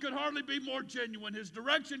appeal could hardly be more genuine. His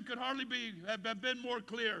direction could hardly have been more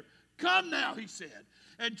clear. Come now, he said.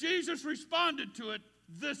 And Jesus responded to it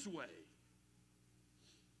this way.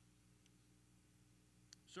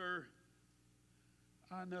 Sir,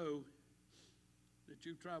 I know that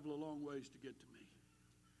you've traveled a long ways to get to me.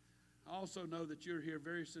 I also know that you're here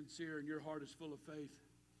very sincere and your heart is full of faith.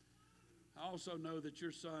 I also know that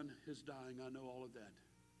your son is dying. I know all of that.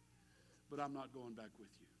 But I'm not going back with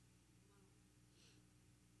you.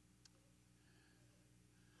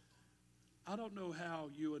 I don't know how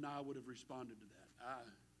you and I would have responded to that.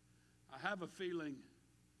 I have a feeling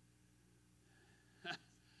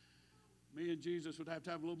me and Jesus would have to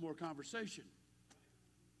have a little more conversation.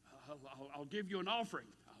 I'll give you an offering.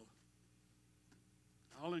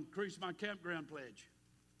 I'll increase my campground pledge.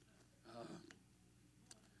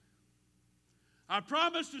 I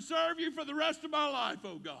promise to serve you for the rest of my life,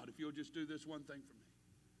 oh God, if you'll just do this one thing for me.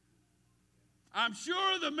 I'm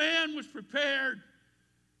sure the man was prepared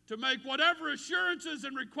to make whatever assurances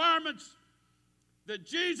and requirements that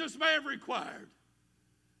Jesus may have required.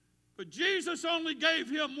 But Jesus only gave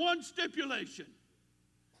him one stipulation.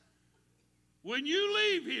 When you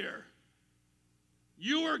leave here,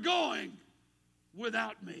 you are going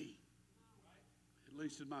without me. At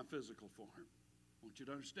least in my physical form. I want you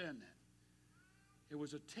to understand that. It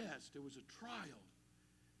was a test. It was a trial.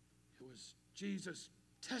 It was Jesus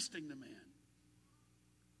testing the man.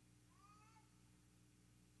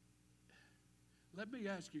 Let me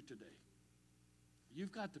ask you today.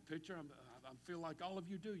 You've got the picture. I feel like all of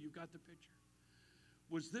you do. You've got the picture.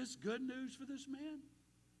 Was this good news for this man?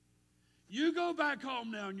 You go back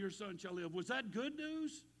home now and your son shall live. Was that good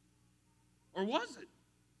news? Or was it?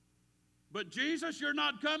 But Jesus, you're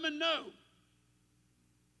not coming? No.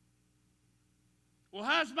 Well,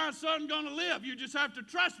 how's my son going to live? You just have to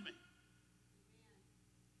trust me.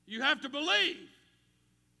 You have to believe.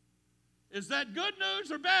 Is that good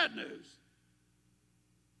news or bad news?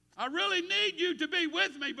 I really need you to be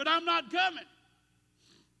with me, but I'm not coming.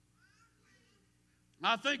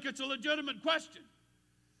 I think it's a legitimate question.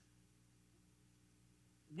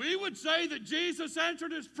 We would say that Jesus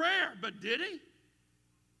answered his prayer, but did he?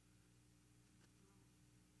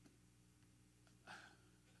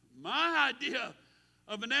 My idea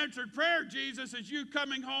of an answered prayer, Jesus, is you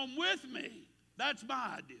coming home with me. That's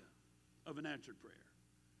my idea of an answered prayer.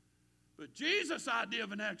 But Jesus' idea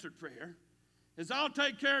of an answered prayer is I'll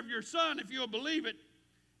take care of your son if you'll believe it,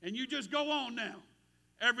 and you just go on now.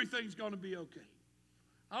 Everything's going to be okay.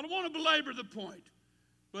 I don't want to belabor the point,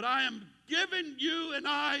 but I am giving you and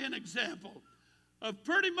I an example of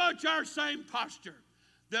pretty much our same posture.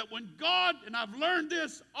 That when God, and I've learned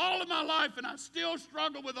this all of my life and I still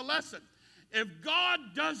struggle with a lesson, if God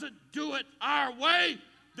doesn't do it our way,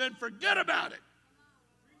 then forget about it.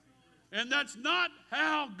 And that's not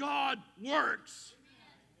how God works.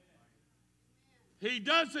 He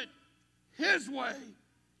does it his way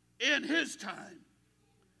in his time.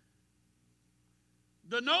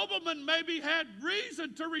 The nobleman maybe had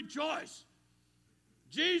reason to rejoice.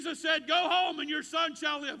 Jesus said, go home and your son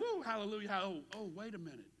shall live. Ooh, hallelujah. Oh, wait a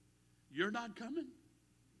minute. You're not coming?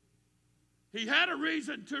 He had a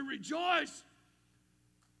reason to rejoice,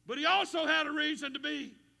 but he also had a reason to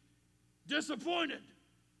be disappointed.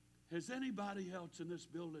 Has anybody else in this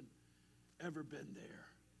building ever been there?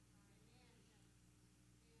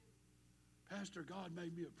 Pastor, God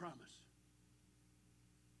made me a promise.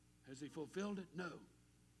 Has he fulfilled it? No.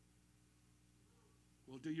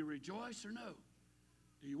 Well, do you rejoice or no?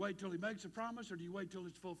 Do you wait till he makes a promise, or do you wait till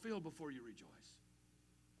it's fulfilled before you rejoice?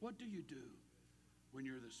 What do you do when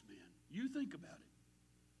you're this man? You think about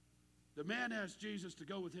it. The man asked Jesus to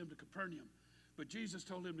go with him to Capernaum, but Jesus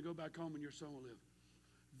told him to go back home and your son will live.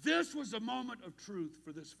 This was a moment of truth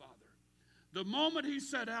for this father. The moment he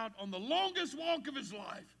set out on the longest walk of his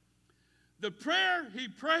life, the prayer he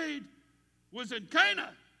prayed was in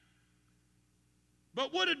Cana.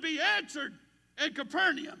 But would it be answered in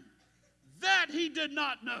Capernaum? That he did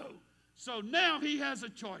not know. So now he has a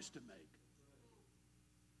choice to make.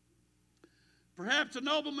 Perhaps a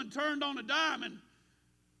nobleman turned on a dime and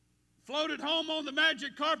floated home on the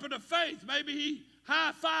magic carpet of faith. Maybe he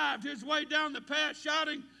high-fived his way down the path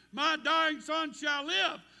shouting, "My dying son shall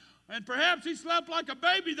live." And perhaps he slept like a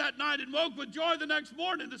baby that night and woke with joy the next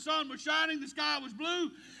morning. The sun was shining, the sky was blue,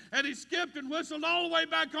 and he skipped and whistled all the way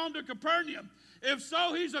back home to Capernaum. If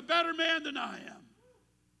so, he's a better man than I am.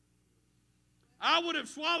 I would have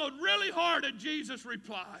swallowed really hard at Jesus'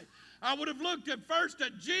 reply. I would have looked at first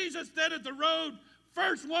at Jesus, then at the road,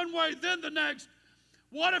 first one way, then the next.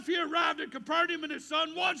 What if he arrived at Capernaum and his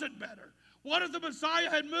son wasn't better? What if the Messiah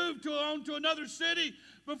had moved on to another city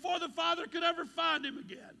before the Father could ever find him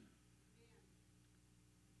again?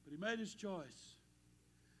 But he made his choice.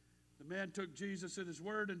 The man took Jesus at his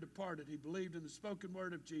word and departed. He believed in the spoken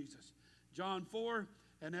word of Jesus. John 4,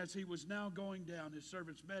 and as he was now going down, his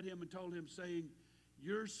servants met him and told him, saying,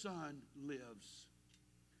 "Your son lives."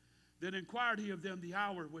 Then inquired he of them the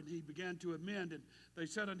hour when he began to amend, and they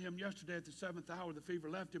said unto him, "Yesterday at the 7th hour the fever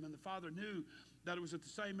left him." And the father knew that it was at the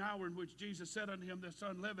same hour in which Jesus said unto him, "The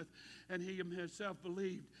son liveth," and he himself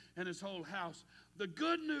believed, and his whole house. The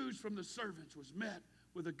good news from the servants was met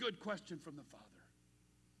with a good question from the father.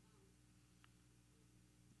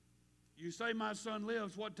 You say, "My son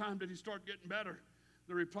lives." What time did he start getting better?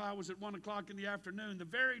 The reply was at 1 o'clock in the afternoon, the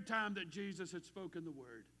very time that Jesus had spoken the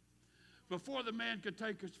word, before the man could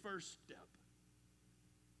take his first step,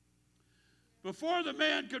 before the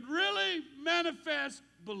man could really manifest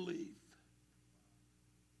belief.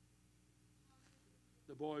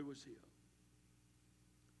 The boy was healed.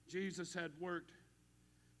 Jesus had worked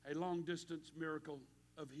a long-distance miracle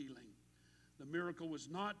of healing. The miracle was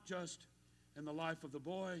not just in the life of the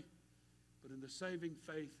boy, but in the saving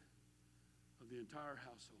faith of the entire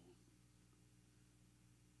household.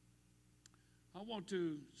 I want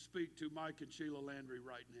to speak to Mike and Sheila Landry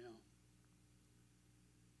right now.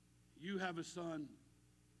 You have a son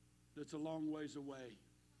that's a long ways away.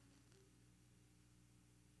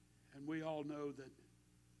 And we all know that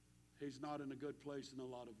he's not in a good place in a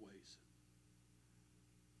lot of ways.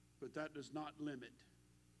 But that does not limit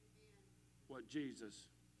what Jesus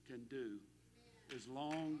can do as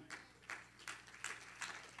long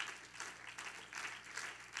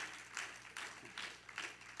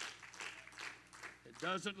it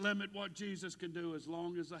doesn't limit what Jesus can do as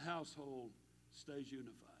long as the household stays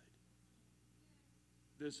unified.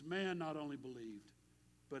 This man not only believed,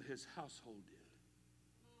 but his household did.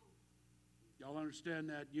 Y'all understand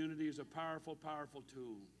that? Unity is a powerful, powerful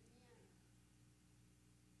tool.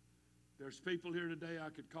 There's people here today I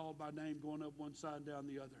could call by name going up one side and down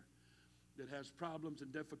the other that has problems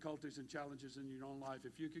and difficulties and challenges in your own life.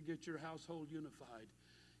 If you could get your household unified,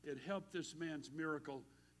 it helped this man's miracle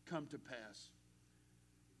come to pass.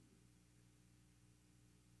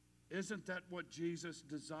 Isn't that what Jesus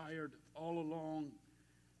desired all along?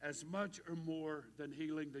 As much or more than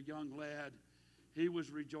healing the young lad, he was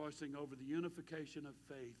rejoicing over the unification of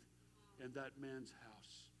faith in that man's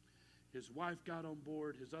house. His wife got on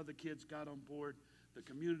board. His other kids got on board. The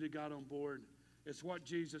community got on board. It's what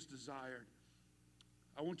Jesus desired.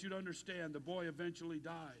 I want you to understand, the boy eventually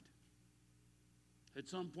died. At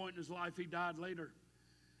some point in his life, he died later.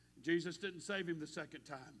 Jesus didn't save him the second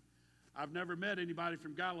time. I've never met anybody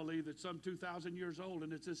from Galilee that's some 2,000 years old,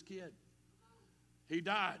 and it's this kid. He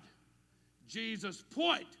died. Jesus'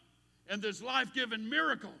 point in this life-giving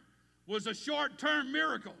miracle was a short-term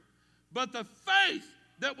miracle. But the faith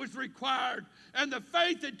that was required and the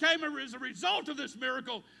faith that came as a result of this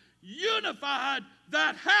miracle unified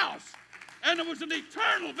that house. And it was an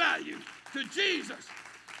eternal value to Jesus.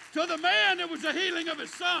 To the man, it was a healing of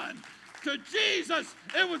his son. To Jesus,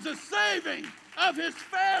 it was a saving of his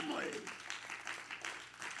family.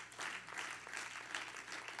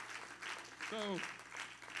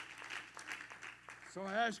 So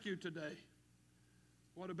I ask you today,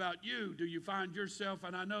 What about you? Do you find yourself,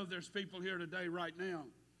 and I know there's people here today right now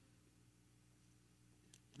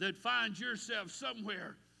that find yourself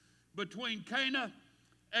somewhere between Cana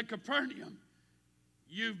and Capernaum.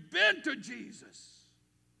 You've been to Jesus,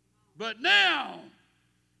 but now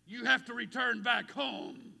you have to return back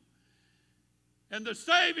home. And the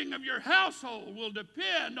saving of your household will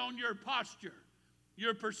depend on your posture,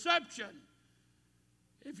 your perception.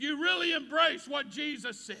 If you really embrace what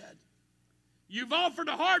Jesus said, you've offered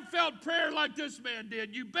a heartfelt prayer like this man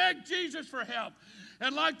did. You begged Jesus for help.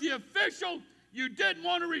 And like the official, you didn't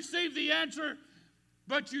want to receive the answer,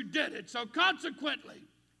 but you did it. So consequently,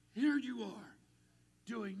 here you are,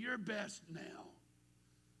 doing your best now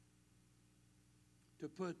to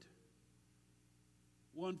put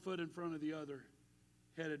one foot in front of the other,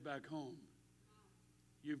 headed back home.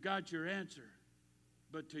 You've got your answer,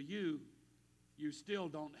 but to you, you still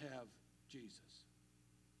don't have Jesus.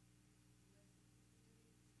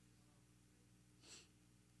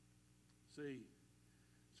 See,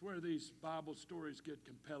 it's where these Bible stories get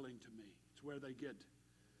compelling to me. It's where they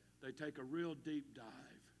take a real deep dive.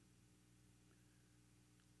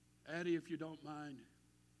 Addie, if you don't mind,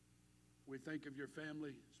 we think of your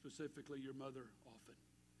family, specifically your mother, often.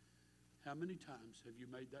 How many times have you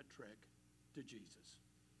made that trek to Jesus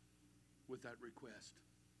with that request?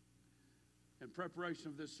 In preparation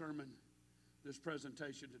of this sermon, this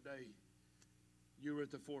presentation today, you were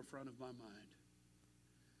at the forefront of my mind.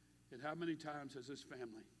 And how many times has this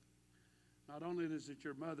family, not only is it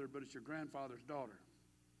your mother, but it's your grandfather's daughter.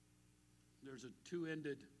 There's a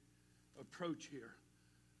two-ended approach here.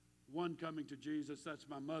 One coming to Jesus, that's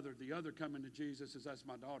my mother. The other coming to Jesus is that's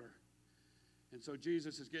my daughter. And so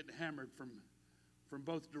Jesus is getting hammered from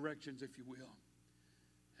both directions, if you will.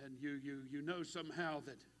 And you know somehow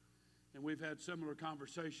that, and we've had similar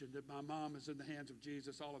conversation, that my mom is in the hands of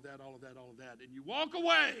Jesus, all of that. And you walk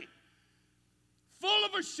away full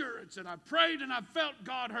of assurance, and I prayed and I felt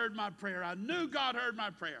God heard my prayer. I knew God heard my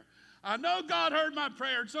prayer. I know God heard my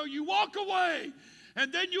prayer. And so you walk away,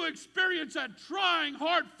 and then you experience that trying,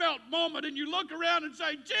 heartfelt moment, and you look around and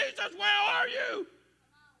say, Jesus, where are you?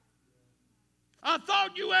 I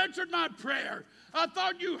thought you answered my prayer. I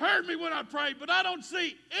thought you heard me when I prayed, but I don't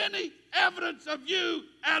see any evidence of you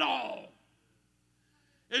at all.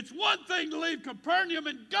 It's one thing to leave Capernaum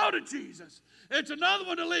and go to Jesus. It's another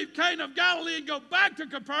one to leave Cana of Galilee and go back to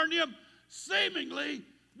Capernaum, seemingly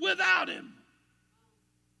without him.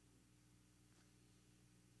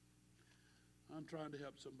 I'm trying to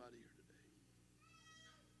help somebody here today.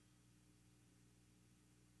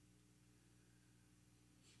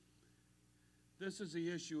 This is the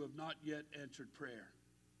issue of not yet answered prayer.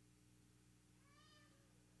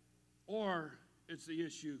 Or it's the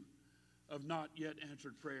issue of not yet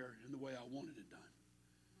answered prayer in the way I wanted it done.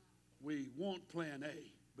 We want plan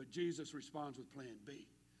A, but Jesus responds with plan B.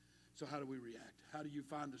 So how do we react? How do you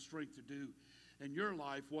find the strength to do in your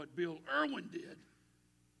life what Bill Irwin did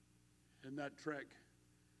in that trek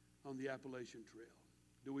on the Appalachian Trail?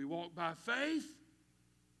 Do we walk by faith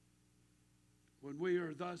when we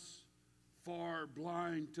are thus far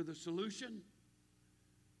blind to the solution?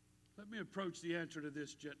 Let me approach the answer to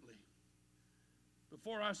this gently.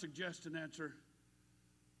 Before I suggest an answer,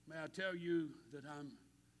 may I tell you that I'm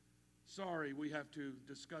sorry we have to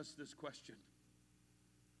discuss this question.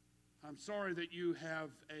 I'm sorry that you have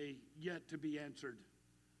a yet to be answered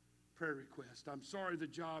prayer request. I'm sorry the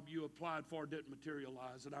job you applied for didn't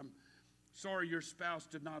materialize, and I'm sorry your spouse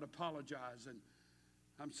did not apologize, and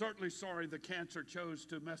I'm certainly sorry the cancer chose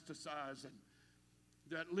to metastasize, and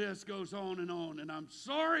that list goes on, and I'm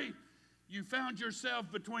sorry you found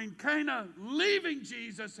yourself between Cana, leaving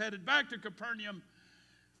Jesus, headed back to Capernaum.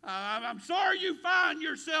 I'm sorry you find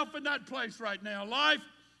yourself in that place right now. Life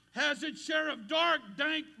has its share of dark,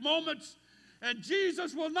 dank moments, and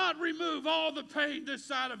Jesus will not remove all the pain this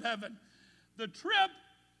side of heaven. The trip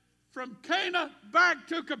from Cana back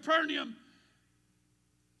to Capernaum,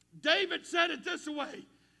 David said it this way: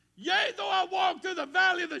 yea, though I walk through the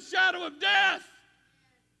valley of the shadow of death,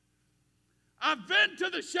 I've been to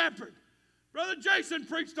the shepherd. Brother Jason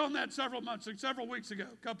preached on that several weeks ago,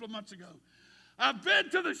 a couple of months ago. I've been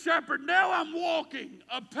to the shepherd. Now I'm walking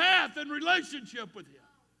a path in relationship with him.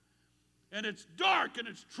 And it's dark and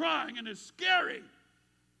it's trying and it's scary.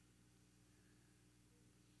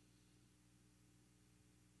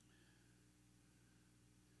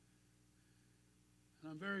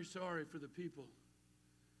 And I'm very sorry for the people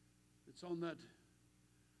that's on that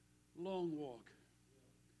long walk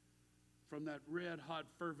from that red-hot,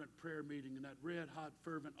 fervent prayer meeting and that red-hot,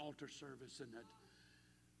 fervent altar service and that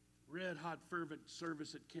red-hot, fervent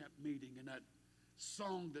service at camp meeting and that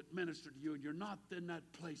song that ministered to you, and you're not in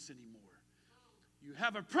that place anymore. You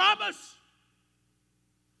have a promise,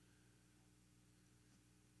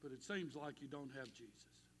 but it seems like you don't have Jesus.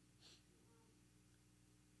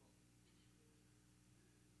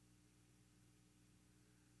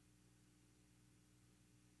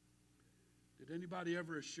 Did anybody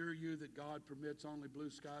ever assure you that God permits only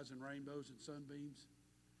blue skies and rainbows and sunbeams?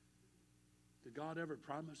 Did God ever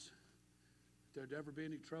promise there'd ever be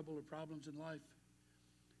any trouble or problems in life?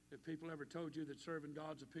 If people ever told you that serving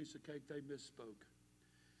God's a piece of cake, they misspoke.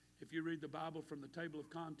 If you read the Bible from the table of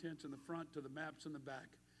contents in the front to the maps in the back,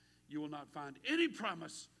 you will not find any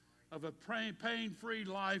promise of a pain-free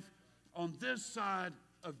life on this side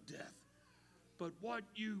of death. But what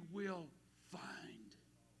you will find.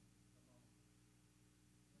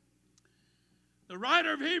 The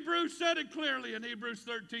writer of Hebrews said it clearly in Hebrews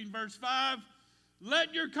 13, verse 5.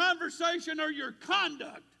 Let your conversation or your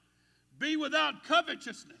conduct be without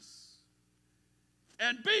covetousness,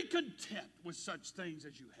 and be content with such things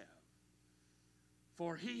as you have.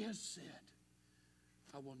 For he has said,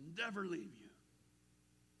 I will never leave you.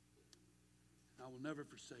 I will never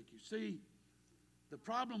forsake you. See, the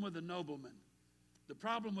problem with the nobleman,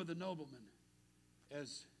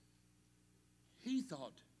 as he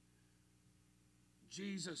thought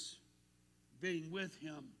Jesus being with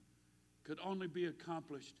him could only be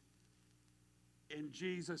accomplished in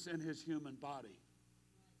Jesus and his human body.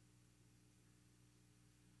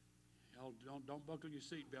 Y'all don't buckle your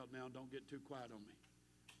seatbelt now. Don't get too quiet on me.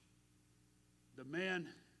 The man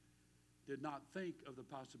did not think of the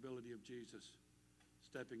possibility of Jesus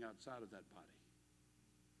stepping outside of that body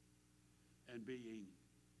and being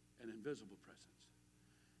an invisible presence.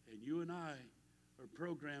 And you and I are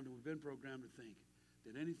programmed, and we've been programmed to think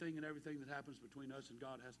that anything and everything that happens between us and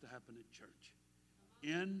God has to happen at church,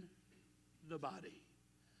 in the body.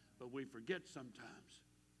 But we forget sometimes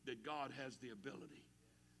that God has the ability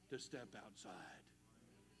to step outside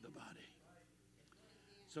the body.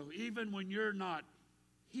 So even when you're not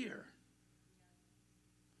here,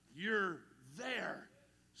 you're there,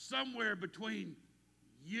 somewhere between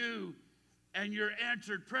you and your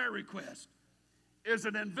answered prayer request is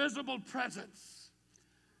an invisible presence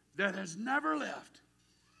that has never left,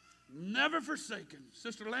 never forsaken.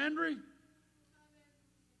 Sister Landry,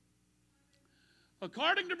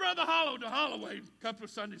 according to Brother Holloway a couple of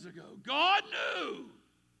Sundays ago, God knew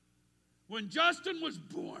when Justin was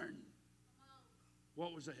born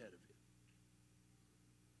what was ahead of him.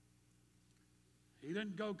 He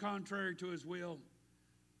didn't go contrary to his will,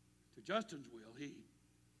 to Justin's will.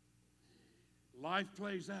 Life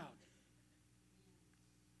plays out.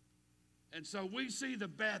 And so we see the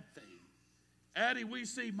bad thing. Addie, we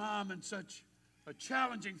see mom in such a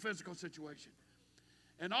challenging physical situation.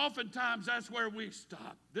 And oftentimes that's where we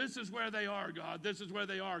stop. This is where they are, God. This is where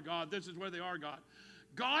they are, God. This is where they are, God.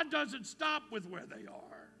 God doesn't stop with where they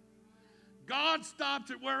are. God stops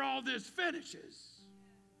at where all this finishes.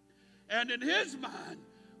 And in his mind,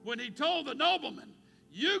 when he told the nobleman,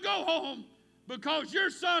 you go home because your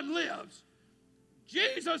son lives,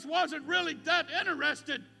 Jesus wasn't really that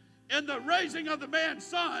interested in the raising of the man's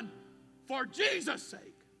son for Jesus' sake.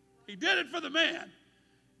 He did it for the man.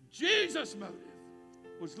 Jesus' motive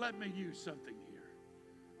was, let me use something here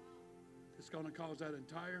that's going to cause that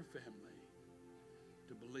entire family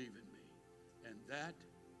to believe in me. And that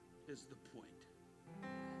is the point.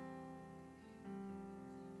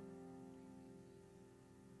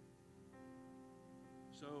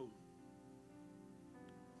 So,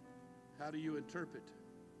 how do you interpret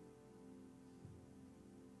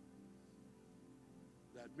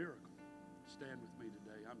that miracle? Stand with me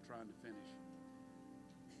today. I'm trying to finish.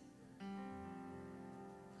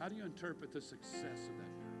 How do you interpret the success of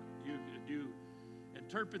that miracle? Do you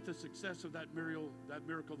interpret the success of that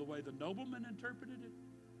miracle the way the nobleman interpreted it?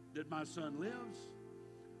 That my son lives?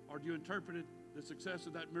 Or do you interpret it, the success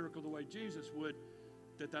of that miracle the way Jesus would,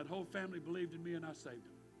 that whole family believed in me and I saved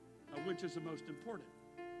them? Now, which is the most important?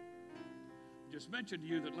 I just mentioned to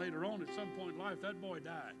you that later on at some point in life that boy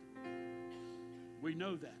died. We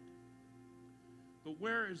know that. But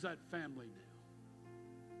where is that family now?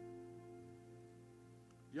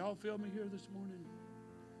 Y'all feel me here this morning?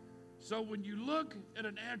 So when you look at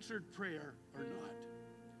an answered prayer or not,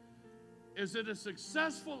 is it a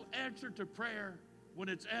successful answer to prayer when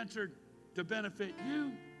it's answered to benefit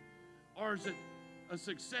you? Or is it a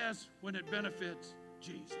success when it benefits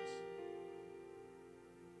Jesus?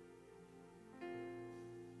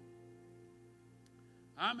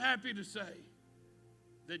 I'm happy to say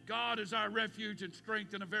that God is our refuge and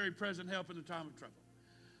strength and a very present help in the time of trouble.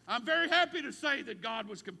 I'm very happy to say that God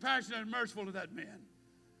was compassionate and merciful to that man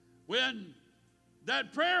when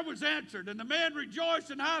that prayer was answered. And the man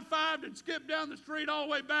rejoiced and high-fived and skipped down the street all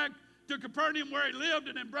the way back to Capernaum where he lived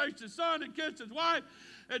and embraced his son and kissed his wife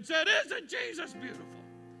and said, "Isn't Jesus beautiful?"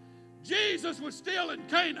 Jesus was still in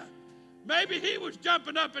Cana. Maybe he was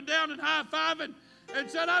jumping up and down and high-fiving and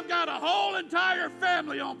said, "I've got a whole entire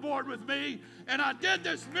family on board with me, and I did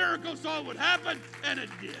this miracle so it would happen," and it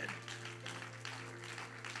did.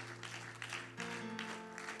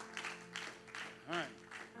 All right.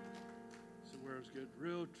 So where it's getting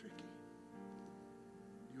real tricky.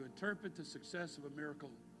 You interpret the success of a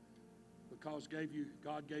miracle because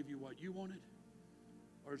God gave you what you wanted,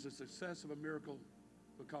 or is the success of a miracle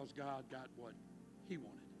because God got what he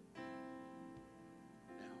wanted?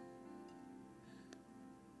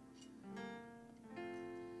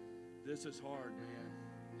 This is hard,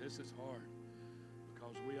 man. This is hard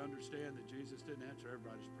because we understand that Jesus didn't answer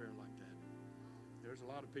everybody's prayer like that. There's a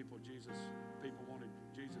lot of people wanted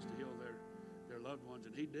Jesus to heal their loved ones,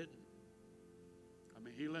 and he didn't. I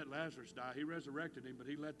mean, he let Lazarus die. He resurrected him, but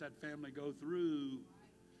he let that family go through.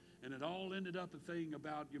 And it all ended up a thing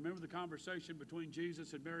about, you remember the conversation between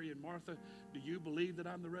Jesus and Mary and Martha? Do you believe that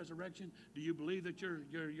I'm the resurrection? Do you believe that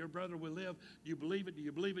your brother will live? Do you believe it? Do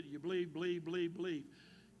you believe it? Do you believe?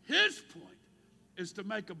 His point is to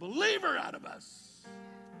make a believer out of us.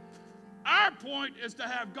 Our point is to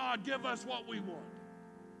have God give us what we want.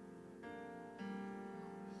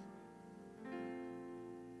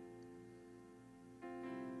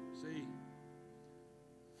 See,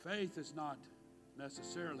 faith is not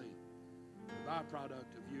necessarily a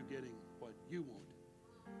byproduct of you getting what you want,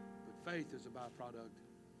 but faith is a byproduct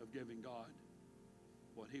of giving God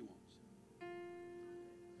what he wants.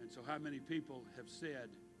 And so how many people have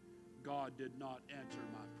said, "God did not answer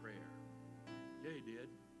my prayer"? Yeah, he did.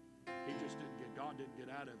 God didn't get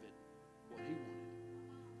out of it what he wanted.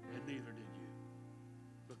 And neither did you.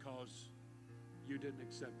 Because you didn't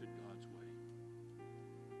accept it God's way.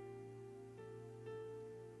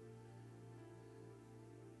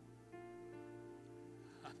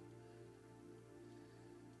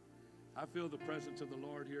 I feel the presence of the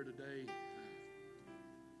Lord here today.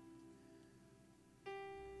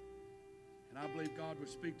 And I believe God would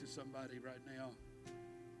speak to somebody right now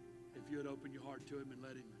if you would open your heart to him and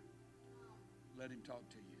let him talk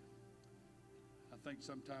to you. I think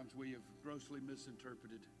sometimes we have grossly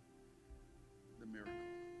misinterpreted the miracle.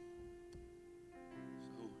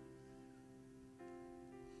 So,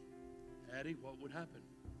 Addie, what would happen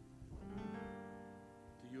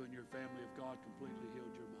to you and your family if God completely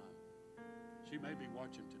healed your mom? She may be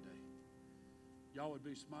watching today. Y'all would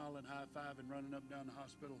be smiling, high-fiving, running up and down the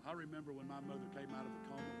hospital. I remember when my mother came out of a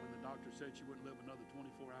coma, when the doctor said she wouldn't live another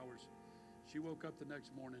 24 hours. She woke up the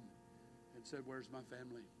next morning and said, "Where's my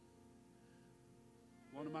family?"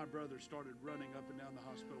 One of my brothers started running up and down the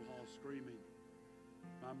hospital hall screaming,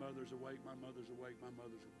 "My mother's awake, my mother's awake, my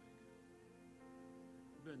mother's awake."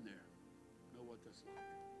 Been there. Know what that's like.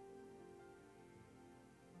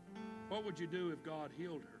 What would you do if God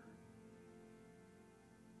healed her?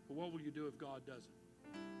 But what will you do if God doesn't?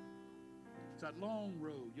 It's that long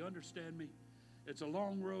road. You understand me? It's a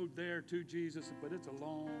long road there to Jesus, but it's a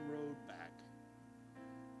long road back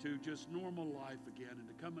to just normal life again, and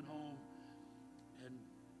to coming home and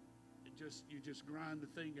you just grind the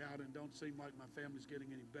thing out and don't seem like my family's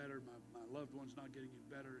getting any better. My loved one's not getting any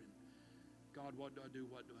better. And God, what do I do?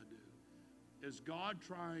 What do I do? Is God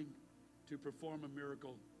trying to perform a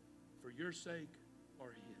miracle for your sake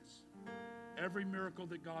or his? Every miracle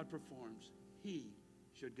that God performs, he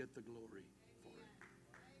should get the glory for it.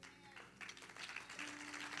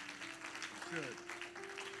 He should.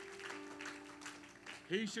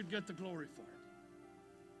 He should get the glory for it.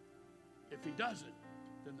 If he doesn't,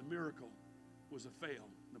 then the miracle was a fail.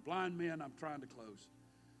 The blind man, I'm trying to close.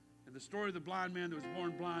 In the story of the blind man that was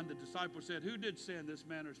born blind, the disciples said, "Who did sin, this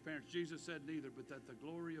man or his parents?" Jesus said, "Neither, but that the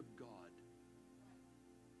glory of God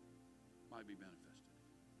might be manifested."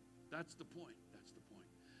 That's the point. That's the point.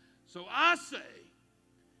 So I say,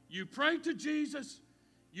 you pray to Jesus,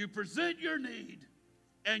 you present your need,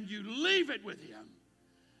 and you leave it with him.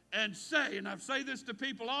 And say, and I've said this to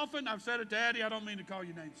people often, I've said it to Addie, I don't mean to call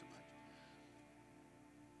your name so much.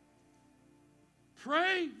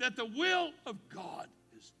 Pray that the will of God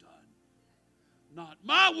is done. Not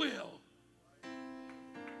my will.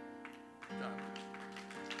 Done.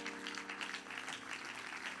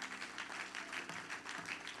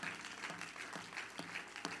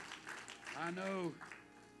 I know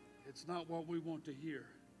it's not what we want to hear,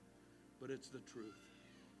 but it's the truth.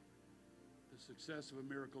 The success of a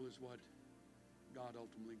miracle is what God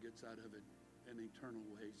ultimately gets out of it in eternal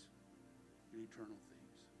ways, in eternal things.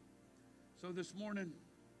 So this morning,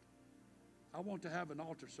 I want to have an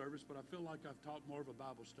altar service, but I feel like I've taught more of a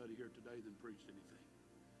Bible study here today than preached anything.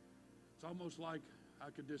 It's almost like I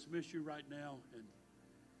could dismiss you right now and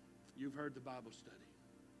you've heard the Bible study.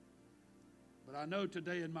 But I know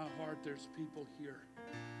today in my heart there's people here.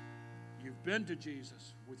 You've been to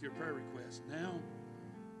Jesus with your prayer request. Now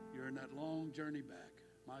you're in that long journey back.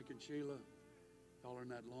 Mike and Sheila, y'all are in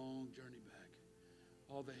that long journey back.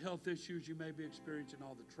 All the health issues you may be experiencing,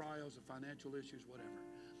 all the trials, the financial issues, whatever.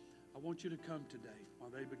 I want you to come today while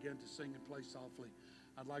they begin to sing and play softly.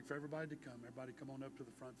 I'd like for everybody to come. Everybody come on up to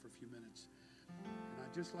the front for a few minutes. And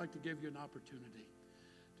I'd just like to give you an opportunity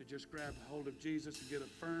to just grab hold of Jesus and get a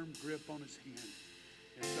firm grip on his hand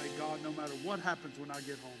and say, God, no matter what happens when I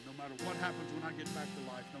get home, no matter what happens when I get back to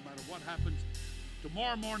life, no matter what happens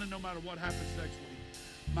tomorrow morning, no matter what happens next week,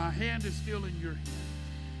 my hand is still in your hand.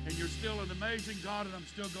 And you're still an amazing God, and I'm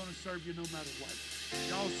still going to serve you no matter what.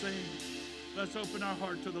 Y'all sing. Let's open our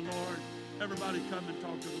heart to the Lord. Everybody come and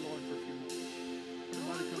talk to the Lord for a few minutes.